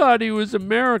 but I thought he was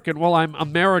American. Well, I'm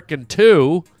American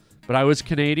too, but I was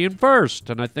Canadian first,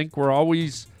 and I think we're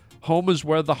always home is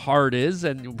where the heart is.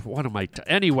 And what am I?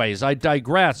 Anyways, I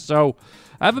digress. So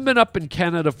I haven't been up in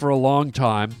Canada for a long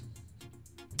time.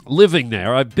 Living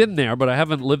there. I've been there, but I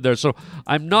haven't lived there. So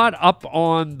I'm not up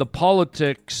on the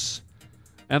politics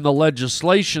and the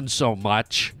legislation so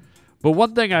much. But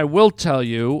one thing I will tell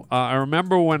you, I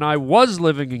remember when I was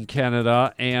living in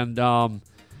Canada and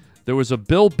there was a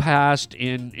bill passed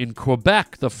in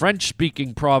Quebec, the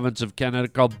French-speaking province of Canada,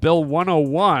 called Bill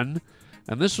 101.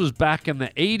 And this was back in the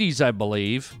 80s, I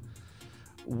believe,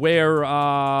 where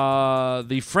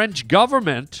the French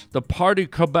government, the Parti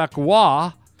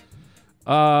Québécois,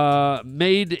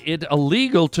 made it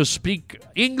illegal to speak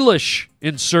English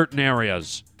in certain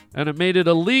areas. And it made it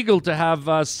illegal to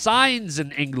have signs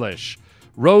in English,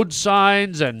 road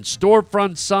signs and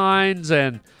storefront signs.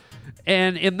 And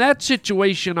in that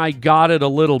situation, I got it a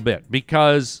little bit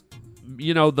because,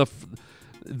 you know,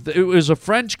 it was a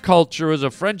French culture, it was a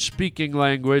French-speaking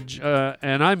language,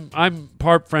 and I'm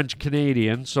part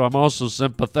French-Canadian, so I'm also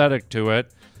sympathetic to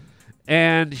it.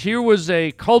 And here was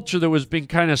a culture that was being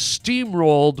kind of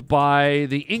steamrolled by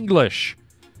the English.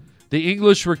 The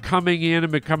English were coming in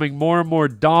and becoming more and more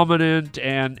dominant,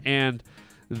 and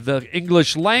the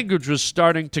English language was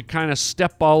starting to kind of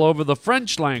step all over the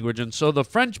French language. And so the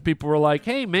French people were like,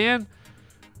 hey, man,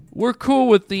 we're cool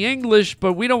with the English,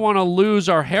 but we don't want to lose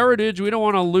our heritage. We don't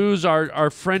want to lose our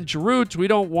French roots. We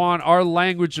don't want our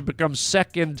language to become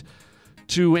second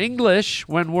to English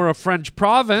when we're a French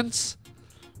province.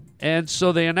 And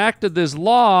so they enacted this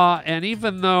law, and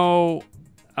even though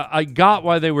I got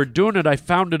why they were doing it, I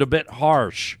found it a bit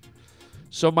harsh.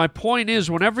 So my point is,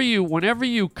 whenever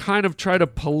you kind of try to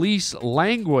police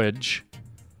language,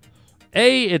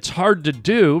 A, it's hard to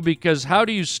do, because how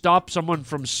do you stop someone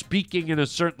from speaking in a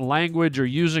certain language or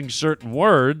using certain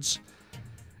words?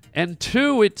 And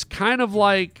two, it's kind of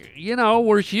like, you know,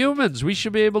 we're humans. We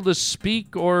should be able to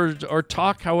speak or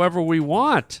talk however we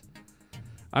want.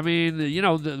 I mean, you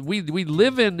know, we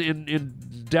live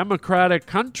in democratic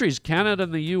countries. Canada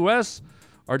and the U.S.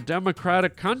 are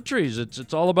democratic countries.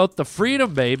 It's all about the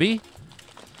freedom, baby.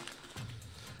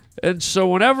 And so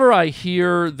whenever I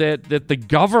hear that the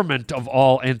government of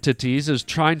all entities is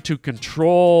trying to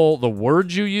control the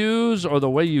words you use or the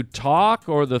way you talk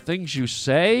or the things you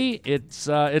say, it's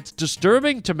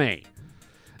disturbing to me.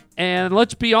 And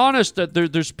let's be honest, that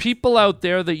there's people out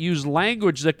there that use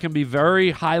language that can be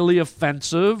very highly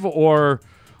offensive or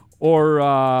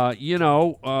a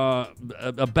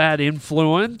bad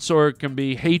influence, or it can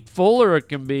be hateful, or it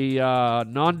can be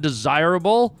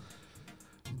non-desirable.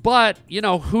 But, you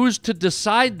know, who's to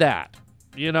decide that?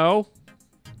 You know,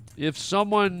 if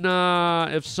someone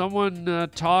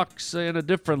talks in a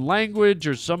different language,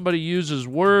 or somebody uses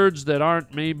words that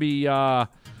aren't maybe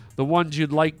the ones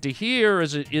you'd like to hear,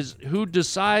 is who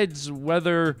decides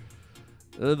whether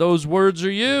those words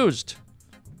are used?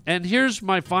 And here's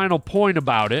my final point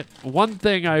about it. One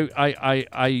thing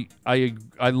I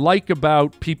like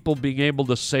about people being able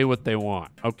to say what they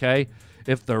want, okay?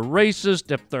 If they're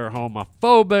racist, if they're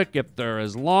homophobic, if they're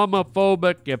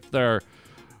Islamophobic,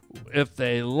 if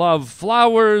they love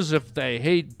flowers, if they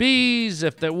hate bees,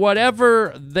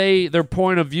 whatever their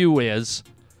point of view is,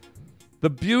 the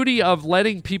beauty of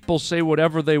letting people say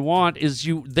whatever they want is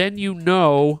you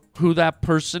know who that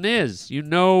person is. You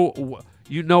know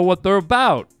what they're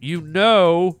about. You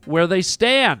know where they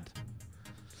stand.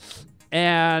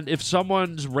 And if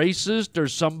someone's racist, or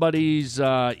somebody's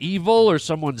evil, or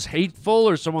someone's hateful,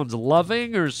 or someone's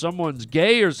loving, or someone's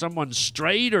gay, or someone's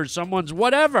straight, or someone's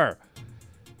whatever,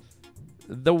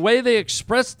 the way they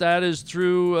express that is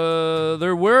through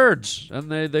their words,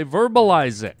 and they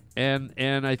verbalize it.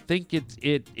 And I think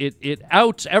it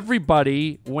outs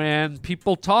everybody when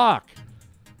people talk.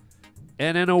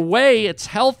 And in a way, it's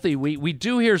healthy. We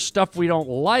do hear stuff we don't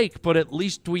like, but at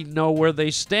least we know where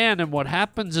they stand. And what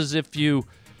happens is if you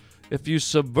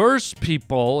subverse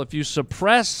people, if you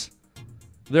suppress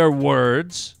their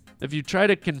words, if you try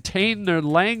to contain their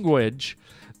language,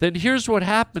 then here's what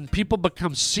happened. People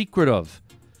become secretive.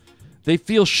 They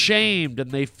feel shamed, and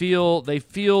they feel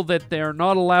that they're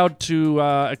not allowed to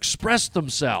express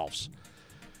themselves.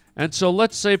 And so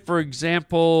let's say, for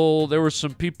example, there were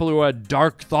some people who had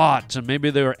dark thoughts, and maybe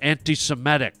they were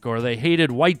anti-Semitic, or they hated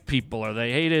white people, or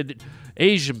they hated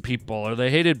Asian people, or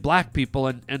they hated black people.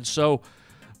 And so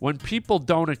when people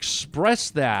don't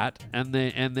express that, and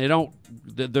they don't,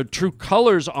 their true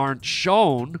colors aren't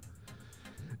shown,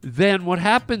 then what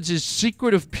happens is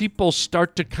secretive people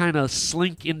start to kind of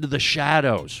slink into the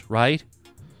shadows, right?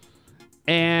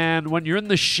 And when you're in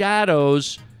the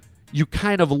shadows, you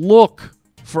kind of look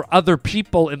for other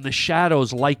people in the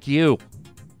shadows like you.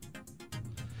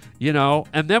 You know?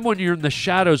 And then when you're in the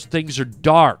shadows, things are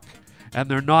dark, and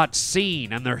they're not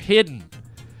seen, and they're hidden.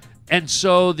 And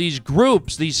so these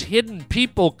groups, these hidden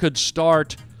people could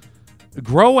start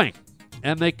growing,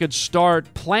 and they could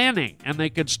start planning, and they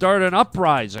could start an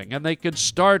uprising, and they could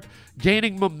start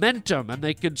gaining momentum, and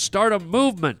they could start a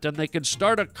movement, and they could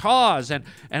start a cause, and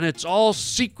it's all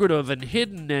secretive and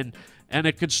hidden, and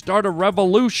it could start a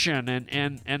revolution,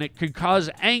 and it could cause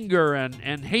anger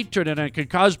and hatred, and it could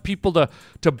cause people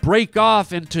to break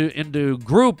off into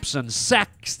groups and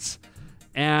sects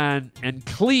and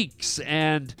cliques,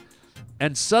 and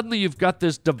suddenly you've got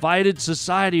this divided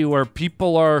society where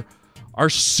people are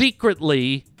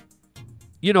secretly,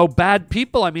 bad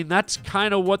people. I mean, that's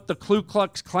kind of what the Ku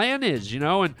Klux Klan is,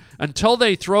 and until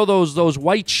they throw those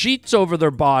white sheets over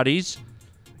their bodies,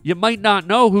 you might not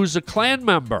know who's a Klan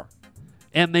member.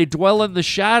 And they dwell in the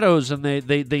shadows, and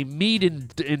they meet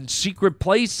in secret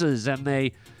places, and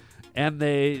they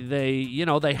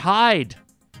hide.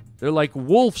 They're like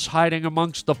wolves hiding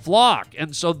amongst the flock.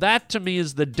 And so that, to me,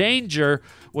 is the danger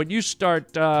when you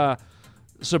start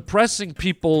suppressing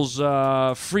people's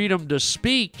freedom to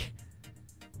speak.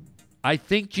 I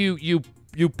think you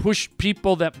push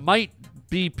people that might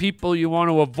be people you want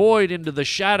to avoid into the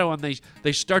shadow, and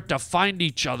they start to find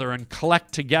each other and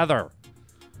collect together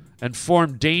and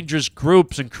form dangerous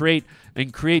groups and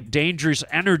create dangerous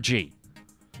energy.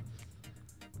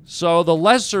 So the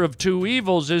lesser of two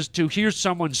evils is to hear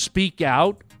someone speak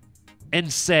out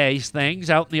and say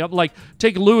things out in the open. Like,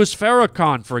 take Louis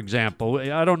Farrakhan, for example.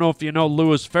 I don't know if you know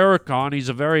Louis Farrakhan. He's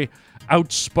a very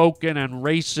outspoken and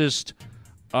racist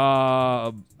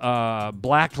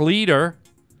black leader.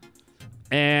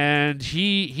 And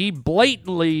he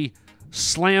blatantly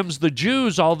slams the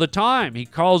Jews all the time. He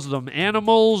calls them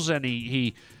animals, and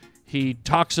he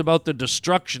talks about the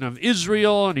destruction of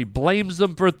Israel, and he blames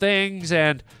them for things.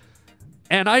 And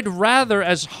I'd rather,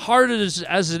 as hard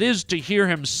as it is to hear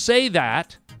him say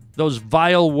that, those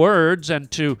vile words, and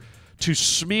to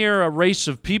smear a race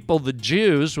of people, the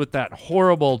Jews, with that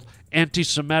horrible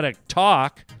anti-Semitic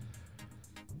talk,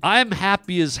 I'm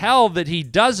happy as hell that he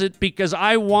does it, because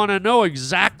I want to know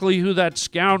exactly who that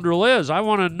scoundrel is. I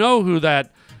want to know who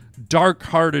that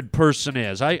dark-hearted person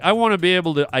is. I want to be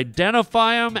able to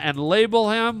identify him and label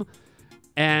him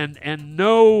and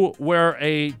know where,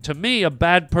 to me, a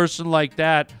bad person like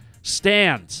that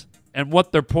stands and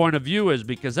what their point of view is,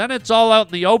 because then it's all out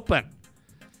in the open.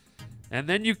 And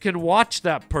then you can watch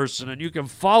that person, and you can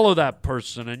follow that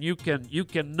person, and you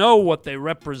can know what they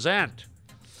represent.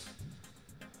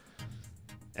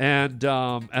 And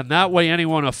that way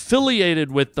anyone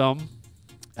affiliated with them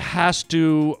has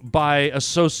to, by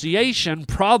association,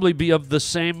 probably be of the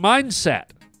same mindset.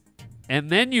 And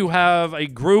then you have a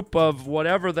group of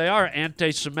whatever they are,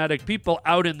 anti-Semitic people,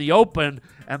 out in the open,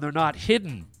 and they're not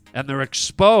hidden, and they're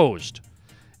exposed.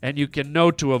 And you can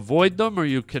know to avoid them, or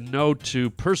you can know to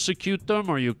persecute them,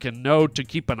 or you can know to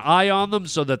keep an eye on them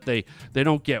so that they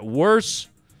don't get worse.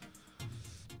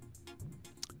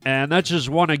 And that's just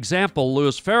one example,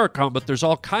 Louis Farrakhan, but there's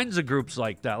all kinds of groups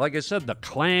like that. Like I said, the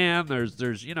Klan, there's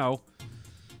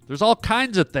all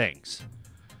kinds of things.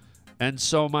 And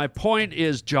so my point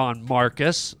is, John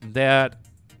Marcus, that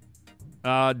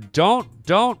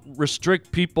don't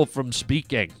restrict people from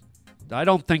speaking. I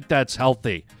don't think that's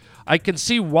healthy. I can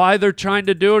see why they're trying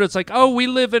to do it. It's like, oh, we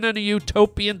live in a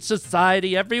utopian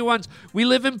society. We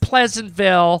live in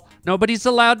Pleasantville. Nobody's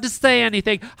allowed to say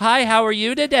anything. Hi, how are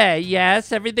you today?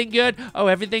 Yes, everything good? Oh,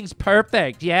 everything's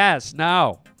perfect. Yes,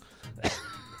 no.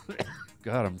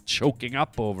 God, I'm choking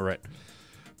up over it.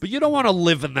 But you don't want to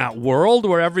live in that world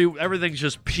where everything's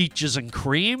just peaches and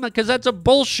cream, because that's a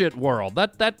bullshit world.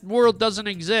 That world doesn't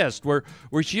exist. We're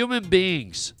human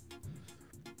beings.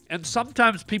 And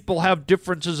sometimes people have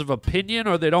differences of opinion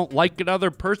or they don't like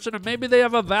another person, and maybe they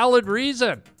have a valid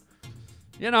reason.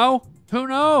 You know, who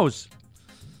knows?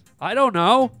 I don't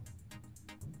know.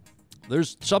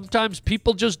 There's sometimes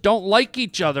people just don't like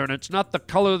each other, and it's not the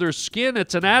color of their skin,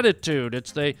 it's an attitude.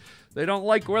 It's they don't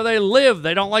like where they live.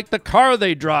 They don't like the car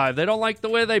they drive. They don't like the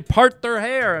way they part their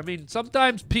hair. I mean,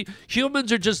 sometimes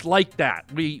humans are just like that.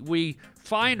 We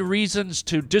find reasons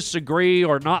to disagree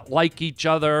or not like each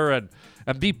other and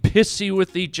be pissy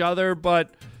with each other,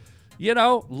 but, you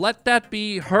know, let that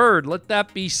be heard. Let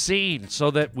that be seen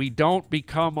so that we don't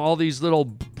become all these little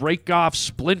break-off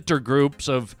splinter groups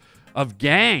of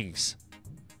gangs.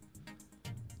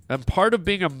 And part of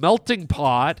being a melting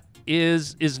pot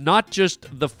is not just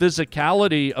the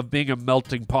physicality of being a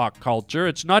melting pot culture.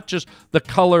 It's not just the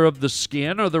color of the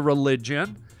skin or the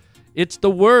religion. It's the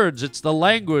words, it's the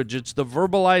language, it's the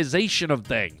verbalization of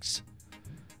things.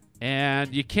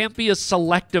 And you can't be a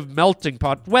selective melting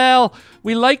pot. Well,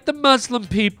 we like the Muslim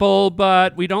people,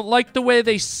 but we don't like the way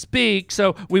they speak.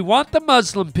 So we want the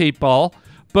Muslim people,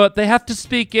 but they have to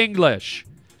speak English.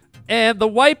 And the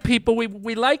white people,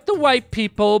 we like the white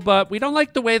people, but we don't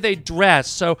like the way they dress.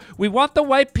 So we want the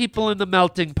white people in the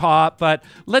melting pot, but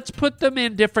let's put them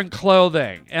in different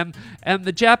clothing. And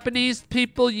the Japanese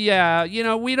people, yeah, you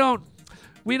know, we don't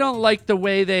like the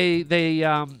way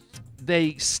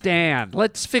they stand.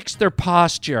 Let's fix their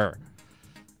posture.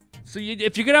 So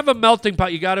if you're going to have a melting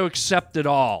pot, you got to accept it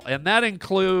all. And that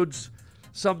includes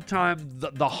sometimes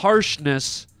the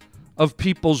harshness of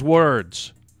people's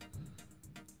words.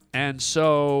 And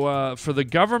so for the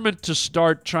government to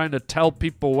start trying to tell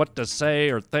people what to say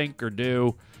or think or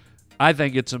do, I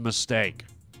think it's a mistake.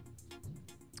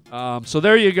 So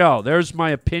there you go. There's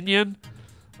my opinion.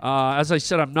 As I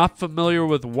said, I'm not familiar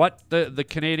with what the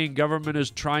Canadian government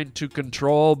is trying to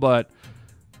control, but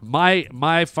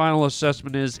my final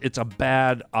assessment is it's a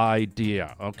bad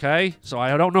idea, okay? So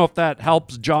I don't know if that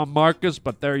helps John Marcus,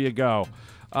 but there you go.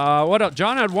 What else?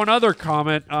 John had one other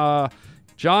comment.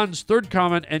 John's third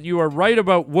comment, and you are right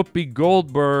about Whoopi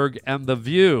Goldberg and The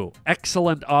View.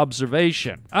 Excellent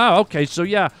observation. Oh, okay, so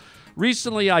yeah.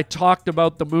 Recently, I talked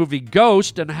about the movie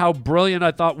Ghost and how brilliant I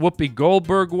thought Whoopi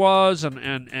Goldberg was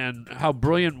and how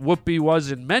brilliant Whoopi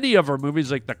was in many of her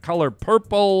movies, like The Color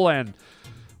Purple and,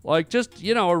 like, just,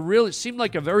 you know, really seemed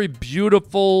like a very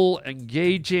beautiful,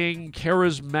 engaging,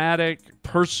 charismatic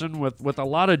person with a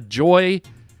lot of joy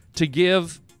to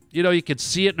give. You know, you could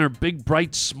see it in her big,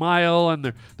 bright smile,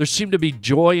 and there seemed to be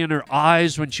joy in her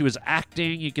eyes when she was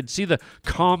acting. You could see the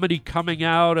comedy coming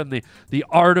out and the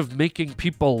art of making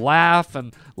people laugh,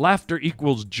 and laughter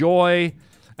equals joy.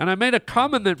 And I made a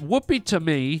comment that Whoopi, to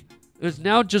me, is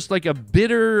now just like a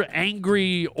bitter,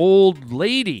 angry old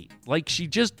lady. Like, she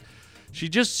just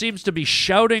seems to be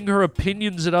shouting her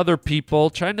opinions at other people,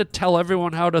 trying to tell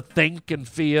everyone how to think and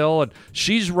feel, and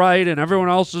she's right and everyone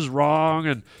else is wrong,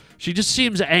 and she just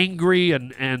seems angry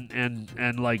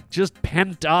and like just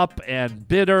pent up and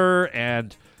bitter,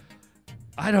 and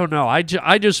I don't know. I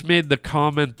just made the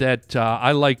comment that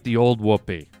I like the old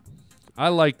Whoopi. I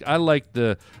like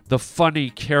the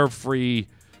funny, carefree,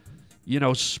 you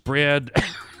know, spread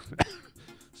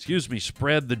excuse me,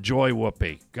 spread the joy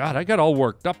Whoopi. God, I got all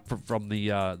worked up from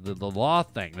the law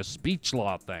thing, the speech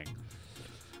law thing.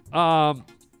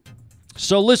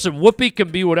 So listen, Whoopi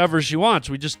can be whatever she wants.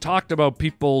 We just talked about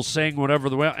people saying whatever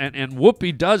the way, and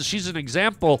Whoopi does. She's an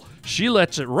example. She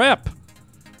lets it rip.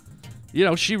 You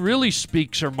know, she really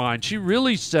speaks her mind. She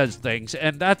really says things,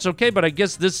 and that's okay. But I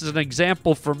guess this is an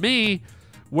example for me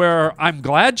where I'm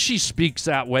glad she speaks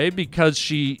that way because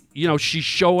she's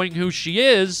showing who she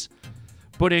is.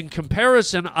 But in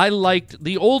comparison, I liked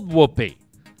the old Whoopi.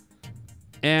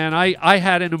 And I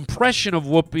had an impression of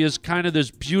Whoopi as kind of this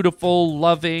beautiful,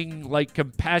 loving, like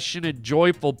compassionate,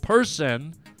 joyful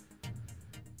person.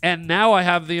 And now I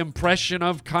have the impression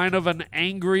of kind of an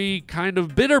angry, kind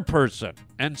of bitter person.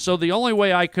 And so the only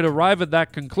way I could arrive at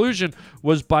that conclusion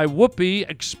was by Whoopi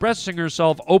expressing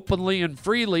herself openly and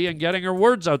freely and getting her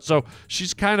words out. So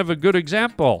she's kind of a good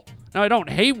example. Now, I don't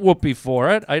hate Whoopi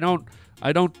for it. I don't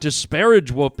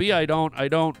disparage Whoopi. I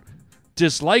don't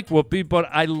dislike Whoopi, but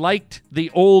I liked the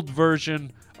old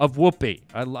version of Whoopi.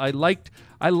 I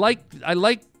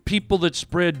like people that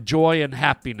spread joy and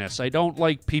happiness. I don't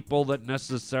like people that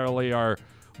necessarily are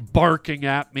barking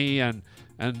at me and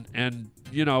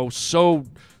you know, so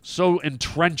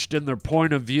entrenched in their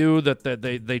point of view that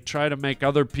they try to make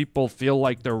other people feel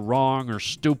like they're wrong or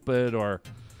stupid or.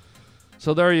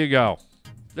 So there you go.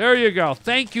 There you go.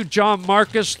 Thank you, John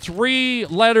Marcus. 3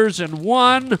 letters in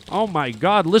one. Oh, my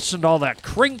God. Listen to all that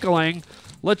crinkling.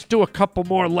 Let's do a couple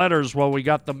more letters while we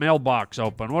got the mailbox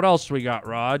open. What else we got,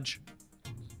 Raj?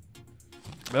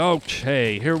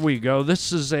 Okay, here we go.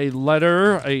 This is a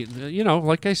letter,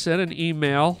 like I said, an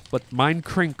email, but mine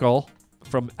crinkle,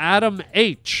 from Adam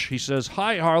H. He says,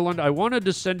 "Hi, Harland. I wanted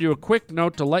to send you a quick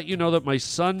note to let you know that my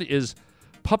son is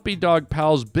Puppy Dog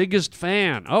Pals' biggest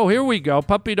fan." Oh, here we go.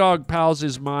 Puppy Dog Pals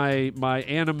is my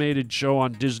animated show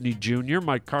on Disney Junior,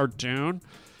 my cartoon.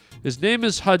 His name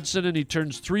is Hudson, and he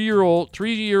turns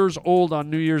 3 years old on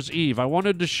New Year's Eve. I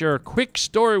wanted to share a quick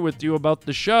story with you about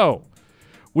the show.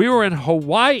 We were in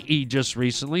Hawaii just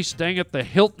recently, staying at the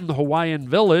Hilton Hawaiian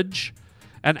Village,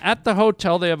 and at the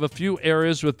hotel they have a few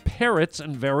areas with parrots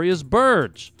and various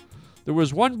birds. There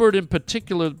was one bird in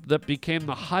particular that became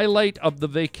the highlight of the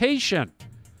vacation.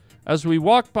 As we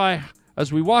walked by,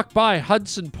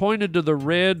 Hudson pointed to the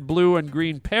red, blue, and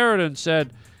green parrot and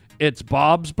said, "It's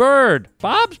Bob's bird.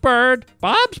 Bob's bird.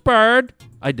 Bob's bird."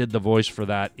 I did the voice for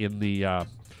that in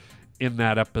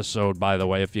that episode, by the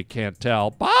way, if you can't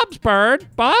tell. Bob's bird.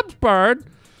 Bob's bird.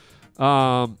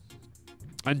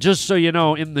 And just so you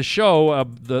know, in the show,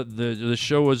 the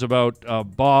show was about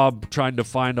Bob trying to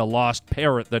find a lost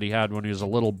parrot that he had when he was a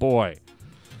little boy.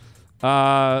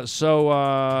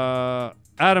 So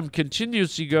Adam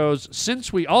continues. He goes,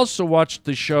 "Since we also watched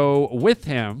the show with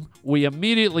him, we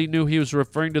immediately knew he was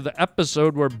referring to the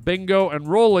episode where Bingo and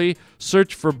Rolly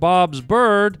search for Bob's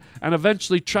bird and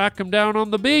eventually track him down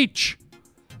on the beach.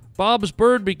 Bob's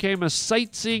bird became a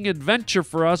sightseeing adventure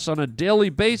for us on a daily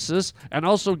basis and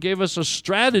also gave us a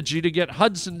strategy to get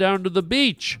Hudson down to the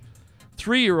beach.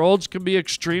 3-year-olds can be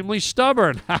extremely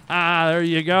stubborn." Ha ha, there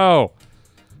you go.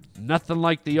 Nothing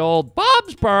like the old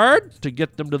Bob's bird to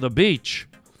get them to the beach.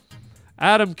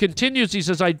 Adam continues. He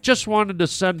says, "I just wanted to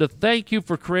send a thank you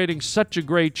for creating such a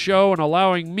great show and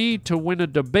allowing me to win a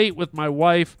debate with my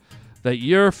wife that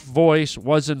your voice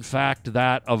was in fact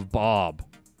that of Bob."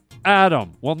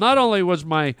 Adam, well, not only was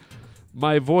my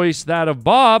voice that of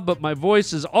Bob, but my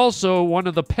voice is also one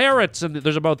of the parrots. And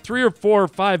there's about 3 or 4 or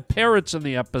 5 parrots in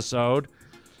the episode.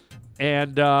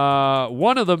 And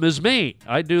one of them is me.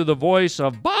 I do the voice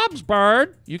of Bob's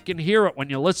bird. You can hear it when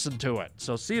you listen to it.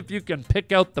 So see if you can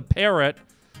pick out the parrot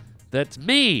that's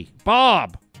me,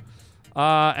 Bob.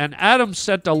 And Adam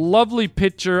sent a lovely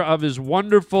picture of his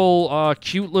wonderful,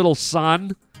 cute little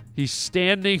son. He's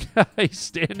standing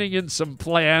in some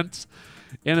plants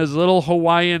in his little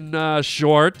Hawaiian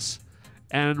shorts.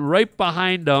 And right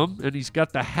behind him, and he's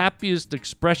got the happiest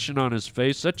expression on his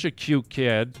face, such a cute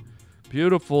kid.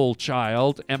 Beautiful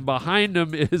child. And behind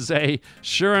him is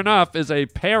sure enough, a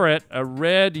parrot, a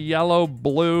red, yellow,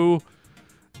 blue,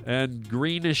 and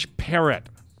greenish parrot.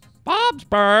 Bob's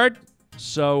bird.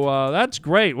 So that's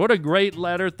great. What a great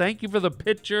letter. Thank you for the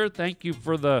picture. Thank you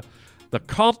for the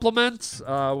compliments.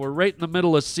 We're right in the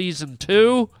middle of season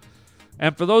 2.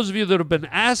 And for those of you that have been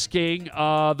asking,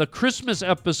 the Christmas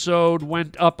episode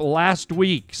went up last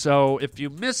week. So if you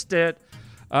missed it,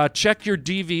 check your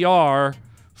DVR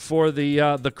for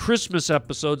the Christmas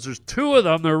episodes. There's 2 of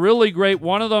them. They're really great.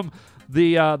 One of them,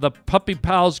 the Puppy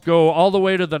Pals go all the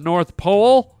way to the North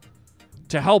Pole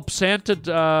to help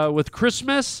Santa with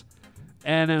Christmas.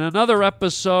 And in another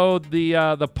episode,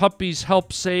 the puppies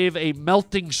help save a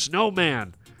melting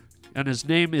snowman. And his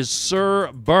name is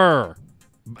Sir Burr.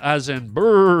 As in,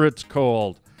 brr, it's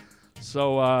cold.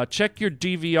 So check your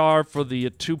DVR for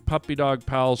the 2 Puppy Dog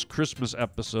Pals Christmas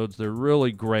episodes. They're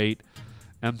really great.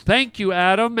 And thank you,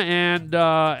 Adam,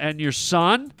 and your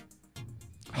son,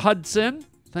 Hudson.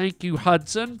 Thank you,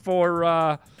 Hudson,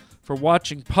 for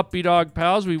watching Puppy Dog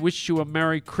Pals. We wish you a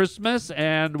Merry Christmas,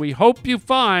 and we hope you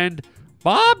find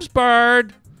Bob's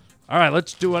bird. All right,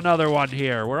 let's do another one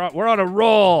here. We're on a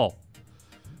roll.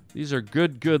 These are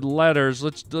good letters.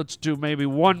 Let's do maybe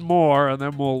one more, and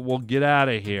then we'll get out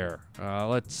of here.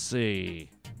 Let's see.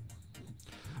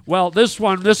 Well, this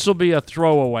will be a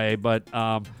throwaway, but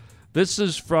this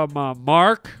is from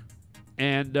Mark,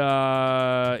 and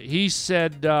he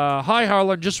said, "Hi,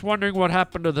 Harlan. Just wondering what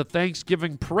happened to the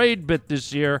Thanksgiving parade bit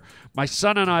this year. My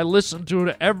son and I listen to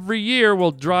it every year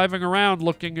while driving around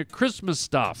looking at Christmas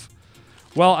stuff."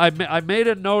 Well, I made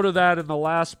a note of that in the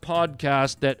last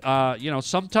podcast that,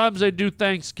 sometimes I do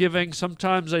Thanksgiving,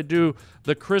 sometimes I do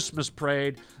the Christmas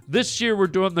parade. This year we're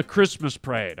doing the Christmas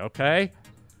parade, okay?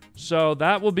 So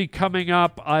that will be coming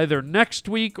up either next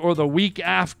week or the week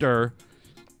after.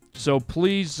 So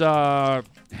please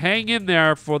hang in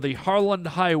there for the Harland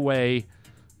Highway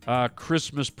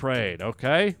Christmas parade,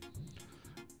 okay?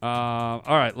 All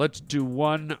right, let's do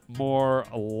one more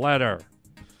letter.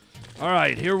 All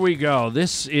right, here we go.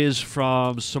 This is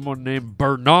from someone named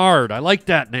Bernard. I like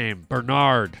that name,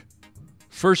 Bernard.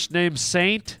 First name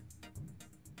Saint,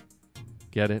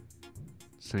 Get it?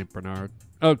 St. Bernard.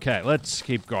 Okay, let's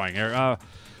keep going here.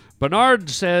 Bernard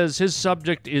says his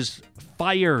subject is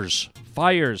fires.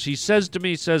 Fires. He says to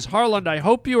me, Harland, I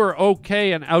hope you are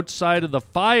okay and outside of the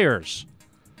fires.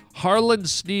 Harland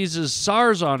sneezes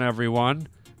SARS on everyone.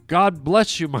 God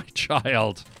bless you, my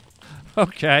child.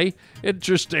 Okay,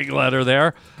 interesting letter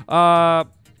there.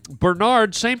 St.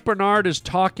 Bernard is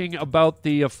talking about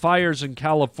the fires in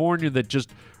California that just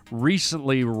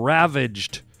recently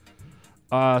ravaged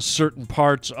certain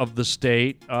parts of the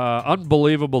state.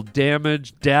 Unbelievable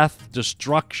damage, death,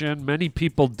 destruction. Many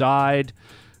people died.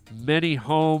 Many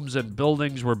homes and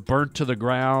buildings were burnt to the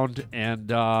ground,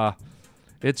 and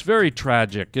it's very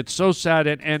tragic. It's so sad,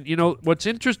 and you know, what's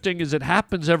interesting is it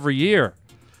happens every year.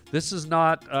 This is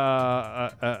not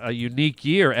a unique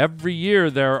year. Every year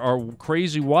there are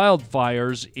crazy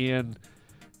wildfires in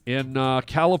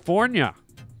California.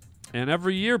 And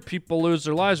every year people lose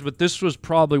their lives, but this was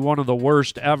probably one of the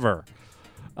worst ever.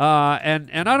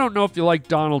 And I don't know if you like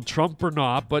Donald Trump or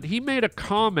not, but he made a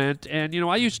comment, and, you know,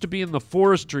 I used to be in the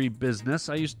forestry business.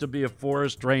 I used to be a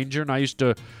forest ranger, and I used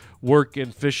to work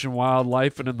in fish and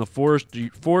wildlife and in the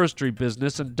forestry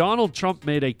business. And Donald Trump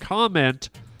made a comment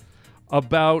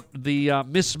about the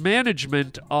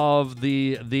mismanagement of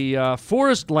the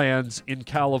forest lands in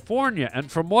California.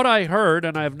 And from what I heard,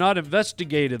 and I have not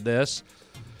investigated this,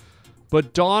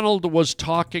 but Donald was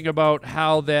talking about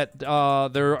how that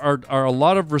there are a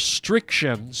lot of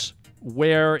restrictions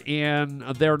wherein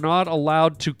they're not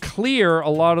allowed to clear a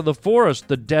lot of the forest,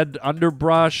 the dead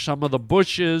underbrush, some of the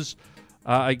bushes.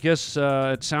 I guess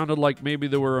it sounded like maybe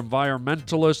there were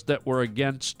environmentalists that were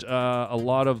against a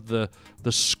lot of the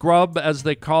scrub, as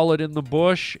they call it in the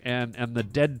bush, and the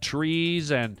dead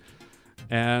trees and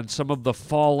some of the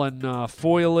fallen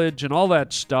foliage and all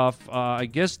that stuff. I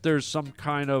guess there's some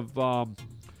kind of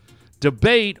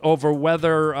debate over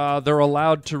whether they're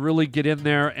allowed to really get in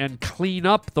there and clean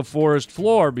up the forest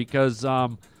floor because,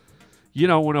 you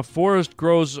know, when a forest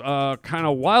grows kind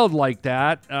of wild like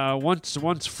that,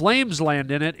 once flames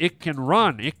land in it, it can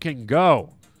run, it can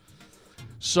go.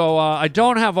 So I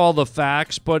don't have all the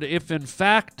facts, but if in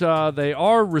fact they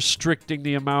are restricting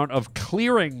the amount of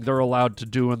clearing they're allowed to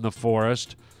do in the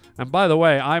forest, and by the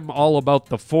way, I'm all about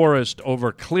the forest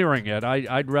over clearing it.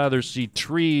 I'd rather see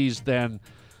trees than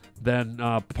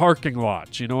parking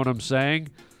lots, you know what I'm saying?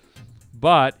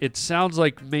 But it sounds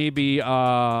like maybe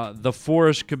the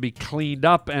forest could be cleaned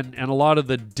up and a lot of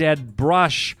the dead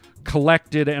brush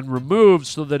collected and removed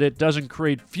so that it doesn't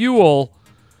create fuel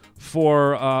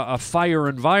for a fire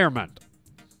environment.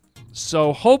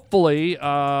 So hopefully, you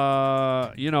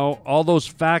know, all those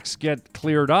facts get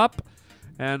cleared up,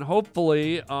 and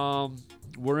hopefully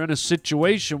we're in a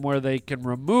situation where they can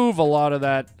remove a lot of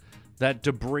that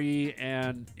debris,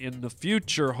 and in the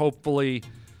future, hopefully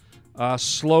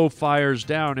slow fires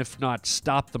down, if not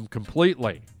stop them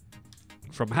completely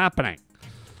from happening.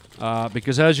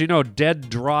 Because as you know, dead,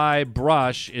 dry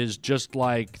brush is just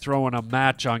like throwing a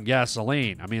match on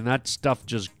gasoline. I mean, that stuff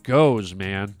just goes,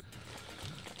 man.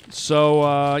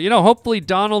 So, you know, hopefully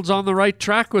Donald's on the right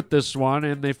track with this one,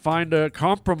 and they find a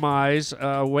compromise,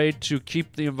 a way to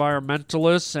keep the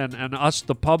environmentalists and us,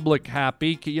 the public,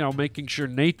 happy, you know, making sure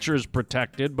nature is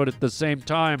protected, but at the same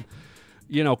time,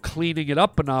 you know, cleaning it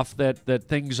up enough that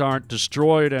things aren't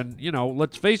destroyed. And, you know,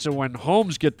 let's face it, when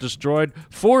homes get destroyed,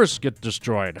 forests get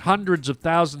destroyed. Hundreds of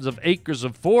thousands of acres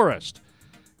of forest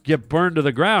get burned to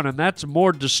the ground, and that's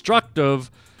more destructive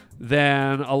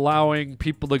than allowing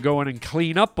people to go in and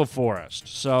clean up a forest.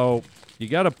 So you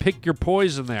got to pick your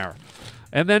poison there.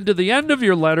 And then to the end of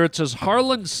your letter, it says,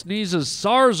 Harlan sneezes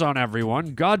SARS on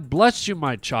everyone. God bless you,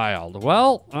 my child.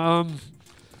 Well, I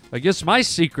guess my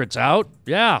secret's out.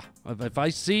 Yeah. If I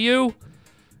see you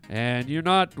and you're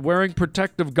not wearing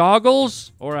protective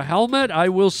goggles or a helmet, I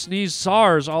will sneeze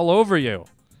SARS all over you.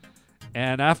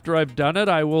 And after I've done it,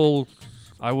 I will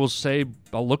say,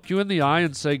 I'll look you in the eye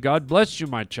and say, God bless you,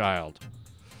 my child.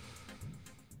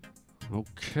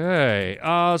 Okay.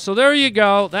 So there you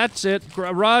go. That's it.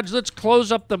 Raj, let's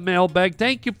close up the mailbag.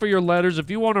 Thank you for your letters. If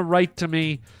you want to write to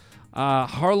me,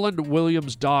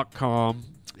 harlandwilliams.com.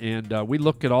 And we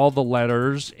look at all the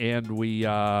letters, and we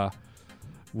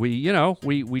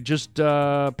just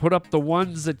put up the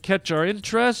ones that catch our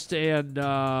interest, and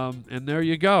there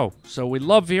you go. So we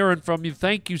love hearing from you.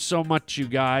 Thank you so much, you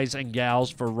guys and gals,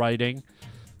 for writing.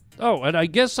 Oh, and I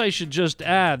guess I should just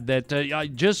add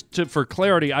that for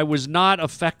clarity, I was not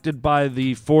affected by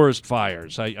the forest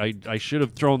fires. I should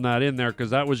have thrown that in there because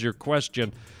that was your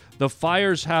question. The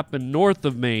fires happened north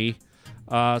of me,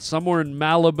 somewhere in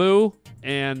Malibu.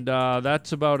 And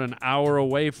that's about an hour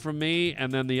away from me.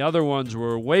 And then the other ones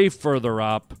were way further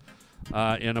up.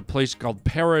 in a place called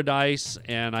Paradise,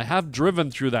 and I have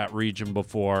driven through that region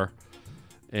before,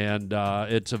 and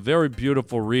it's a very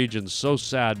beautiful region. So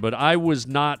sad, but I was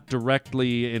not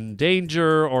directly in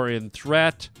danger or in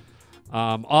threat.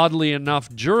 Oddly enough,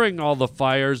 during all the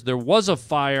fires, there was a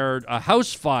fire, a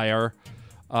house fire,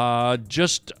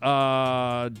 just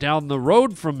down the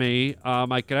road from me.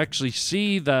 I could actually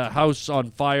see the house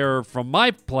on fire from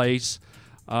my place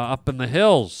up in the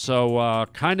hills, so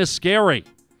kind of scary.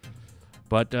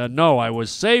 But no, I was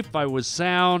safe, I was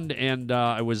sound, and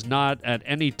I was not at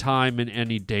any time in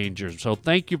any danger. So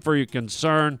thank you for your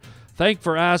concern. Thank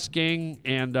for asking.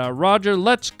 And Roger,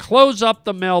 let's close up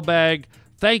the mailbag.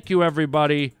 Thank you,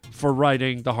 everybody, for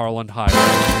writing the Harland Highway.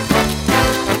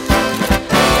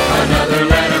 Another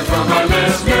letter from our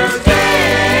listener,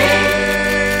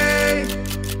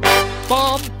 Dave.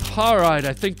 Bob. All right,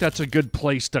 I think that's a good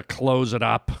place to close it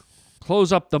up.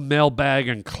 Close up the mailbag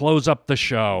and close up the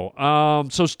show.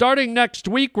 So starting next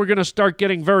week, we're going to start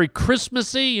getting very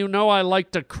Christmassy. You know I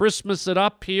like to Christmas it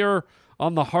up here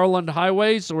on the Harland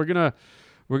Highway. So we're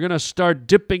gonna start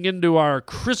dipping into our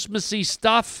Christmassy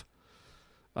stuff,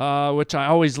 which I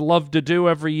always love to do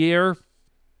every year.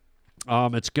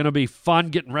 It's going to be fun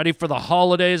getting ready for the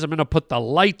holidays. I'm going to put the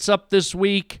lights up this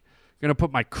week. I'm going to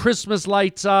put my Christmas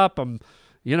lights up. I'm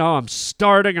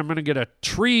starting. I'm going to get a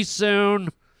tree soon.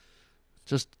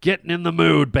 Just getting in the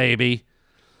mood, baby.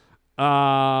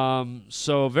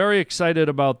 So very excited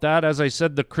about that. As I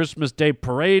said, the Christmas Day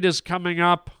Parade is coming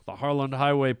up, the Harland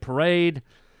Highway Parade.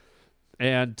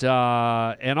 And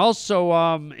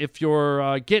also, if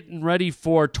you're getting ready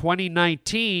for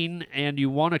 2019 and you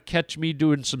want to catch me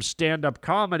doing some stand-up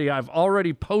comedy, I've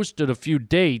already posted a few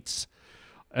dates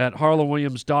at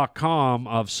harlandwilliams.com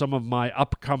of some of my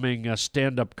upcoming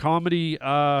stand-up comedy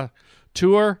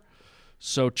tour.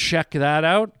 So check that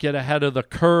out. Get ahead of the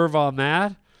curve on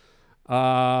that.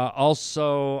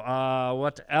 Also,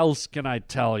 what else can I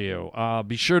tell you?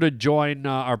 Be sure to join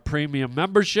our premium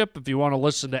membership if you want to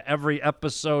listen to every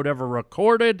episode ever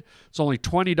recorded. It's only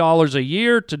 $20 a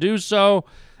year to do so,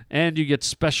 and you get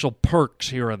special perks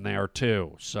here and there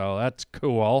too. So that's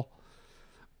cool.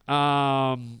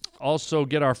 Also,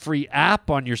 get our free app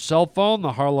on your cell phone,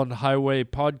 the Harland Highway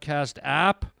Podcast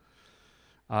app.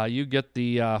 You get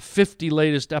the 50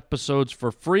 latest episodes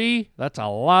for free. That's a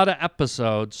lot of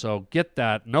episodes, so get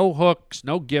that. No hooks,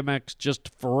 no gimmicks, just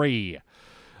free.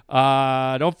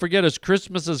 Don't forget, as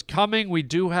Christmas is coming, we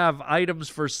do have items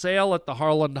for sale at the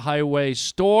Harland Highway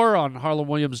store on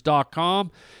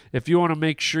harlandwilliams.com. If you want to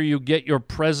make sure you get your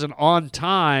present on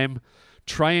time,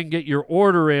 try and get your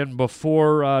order in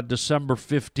before December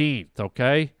 15th,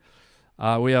 okay?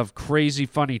 We have crazy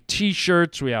funny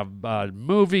T-shirts. We have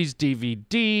movies,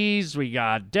 DVDs. We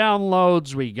got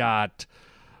downloads. We got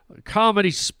comedy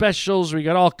specials. We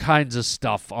got all kinds of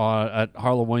stuff at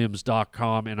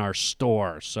harlandwilliams.com in our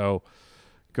store. So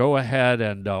go ahead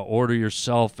and order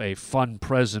yourself a fun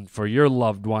present for your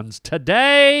loved ones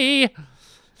today.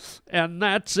 And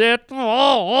that's it.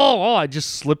 I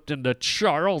just slipped into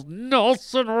Charles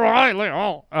Nelson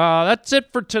Riley. That's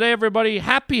it for today, everybody.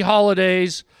 Happy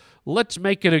holidays. Let's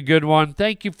make it a good one.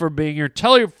 Thank you for being here.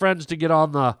 Tell your friends to get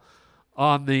on the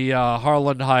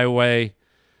Harland Highway.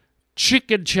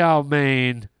 Chicken chow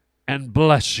mein, and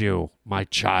bless you, my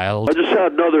child. I just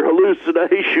had another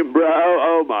hallucination, bro.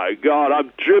 Oh, my God.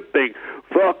 I'm dripping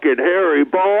fucking hairy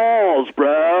balls,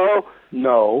 bro.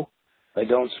 No, I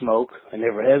don't smoke. I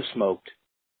never have smoked.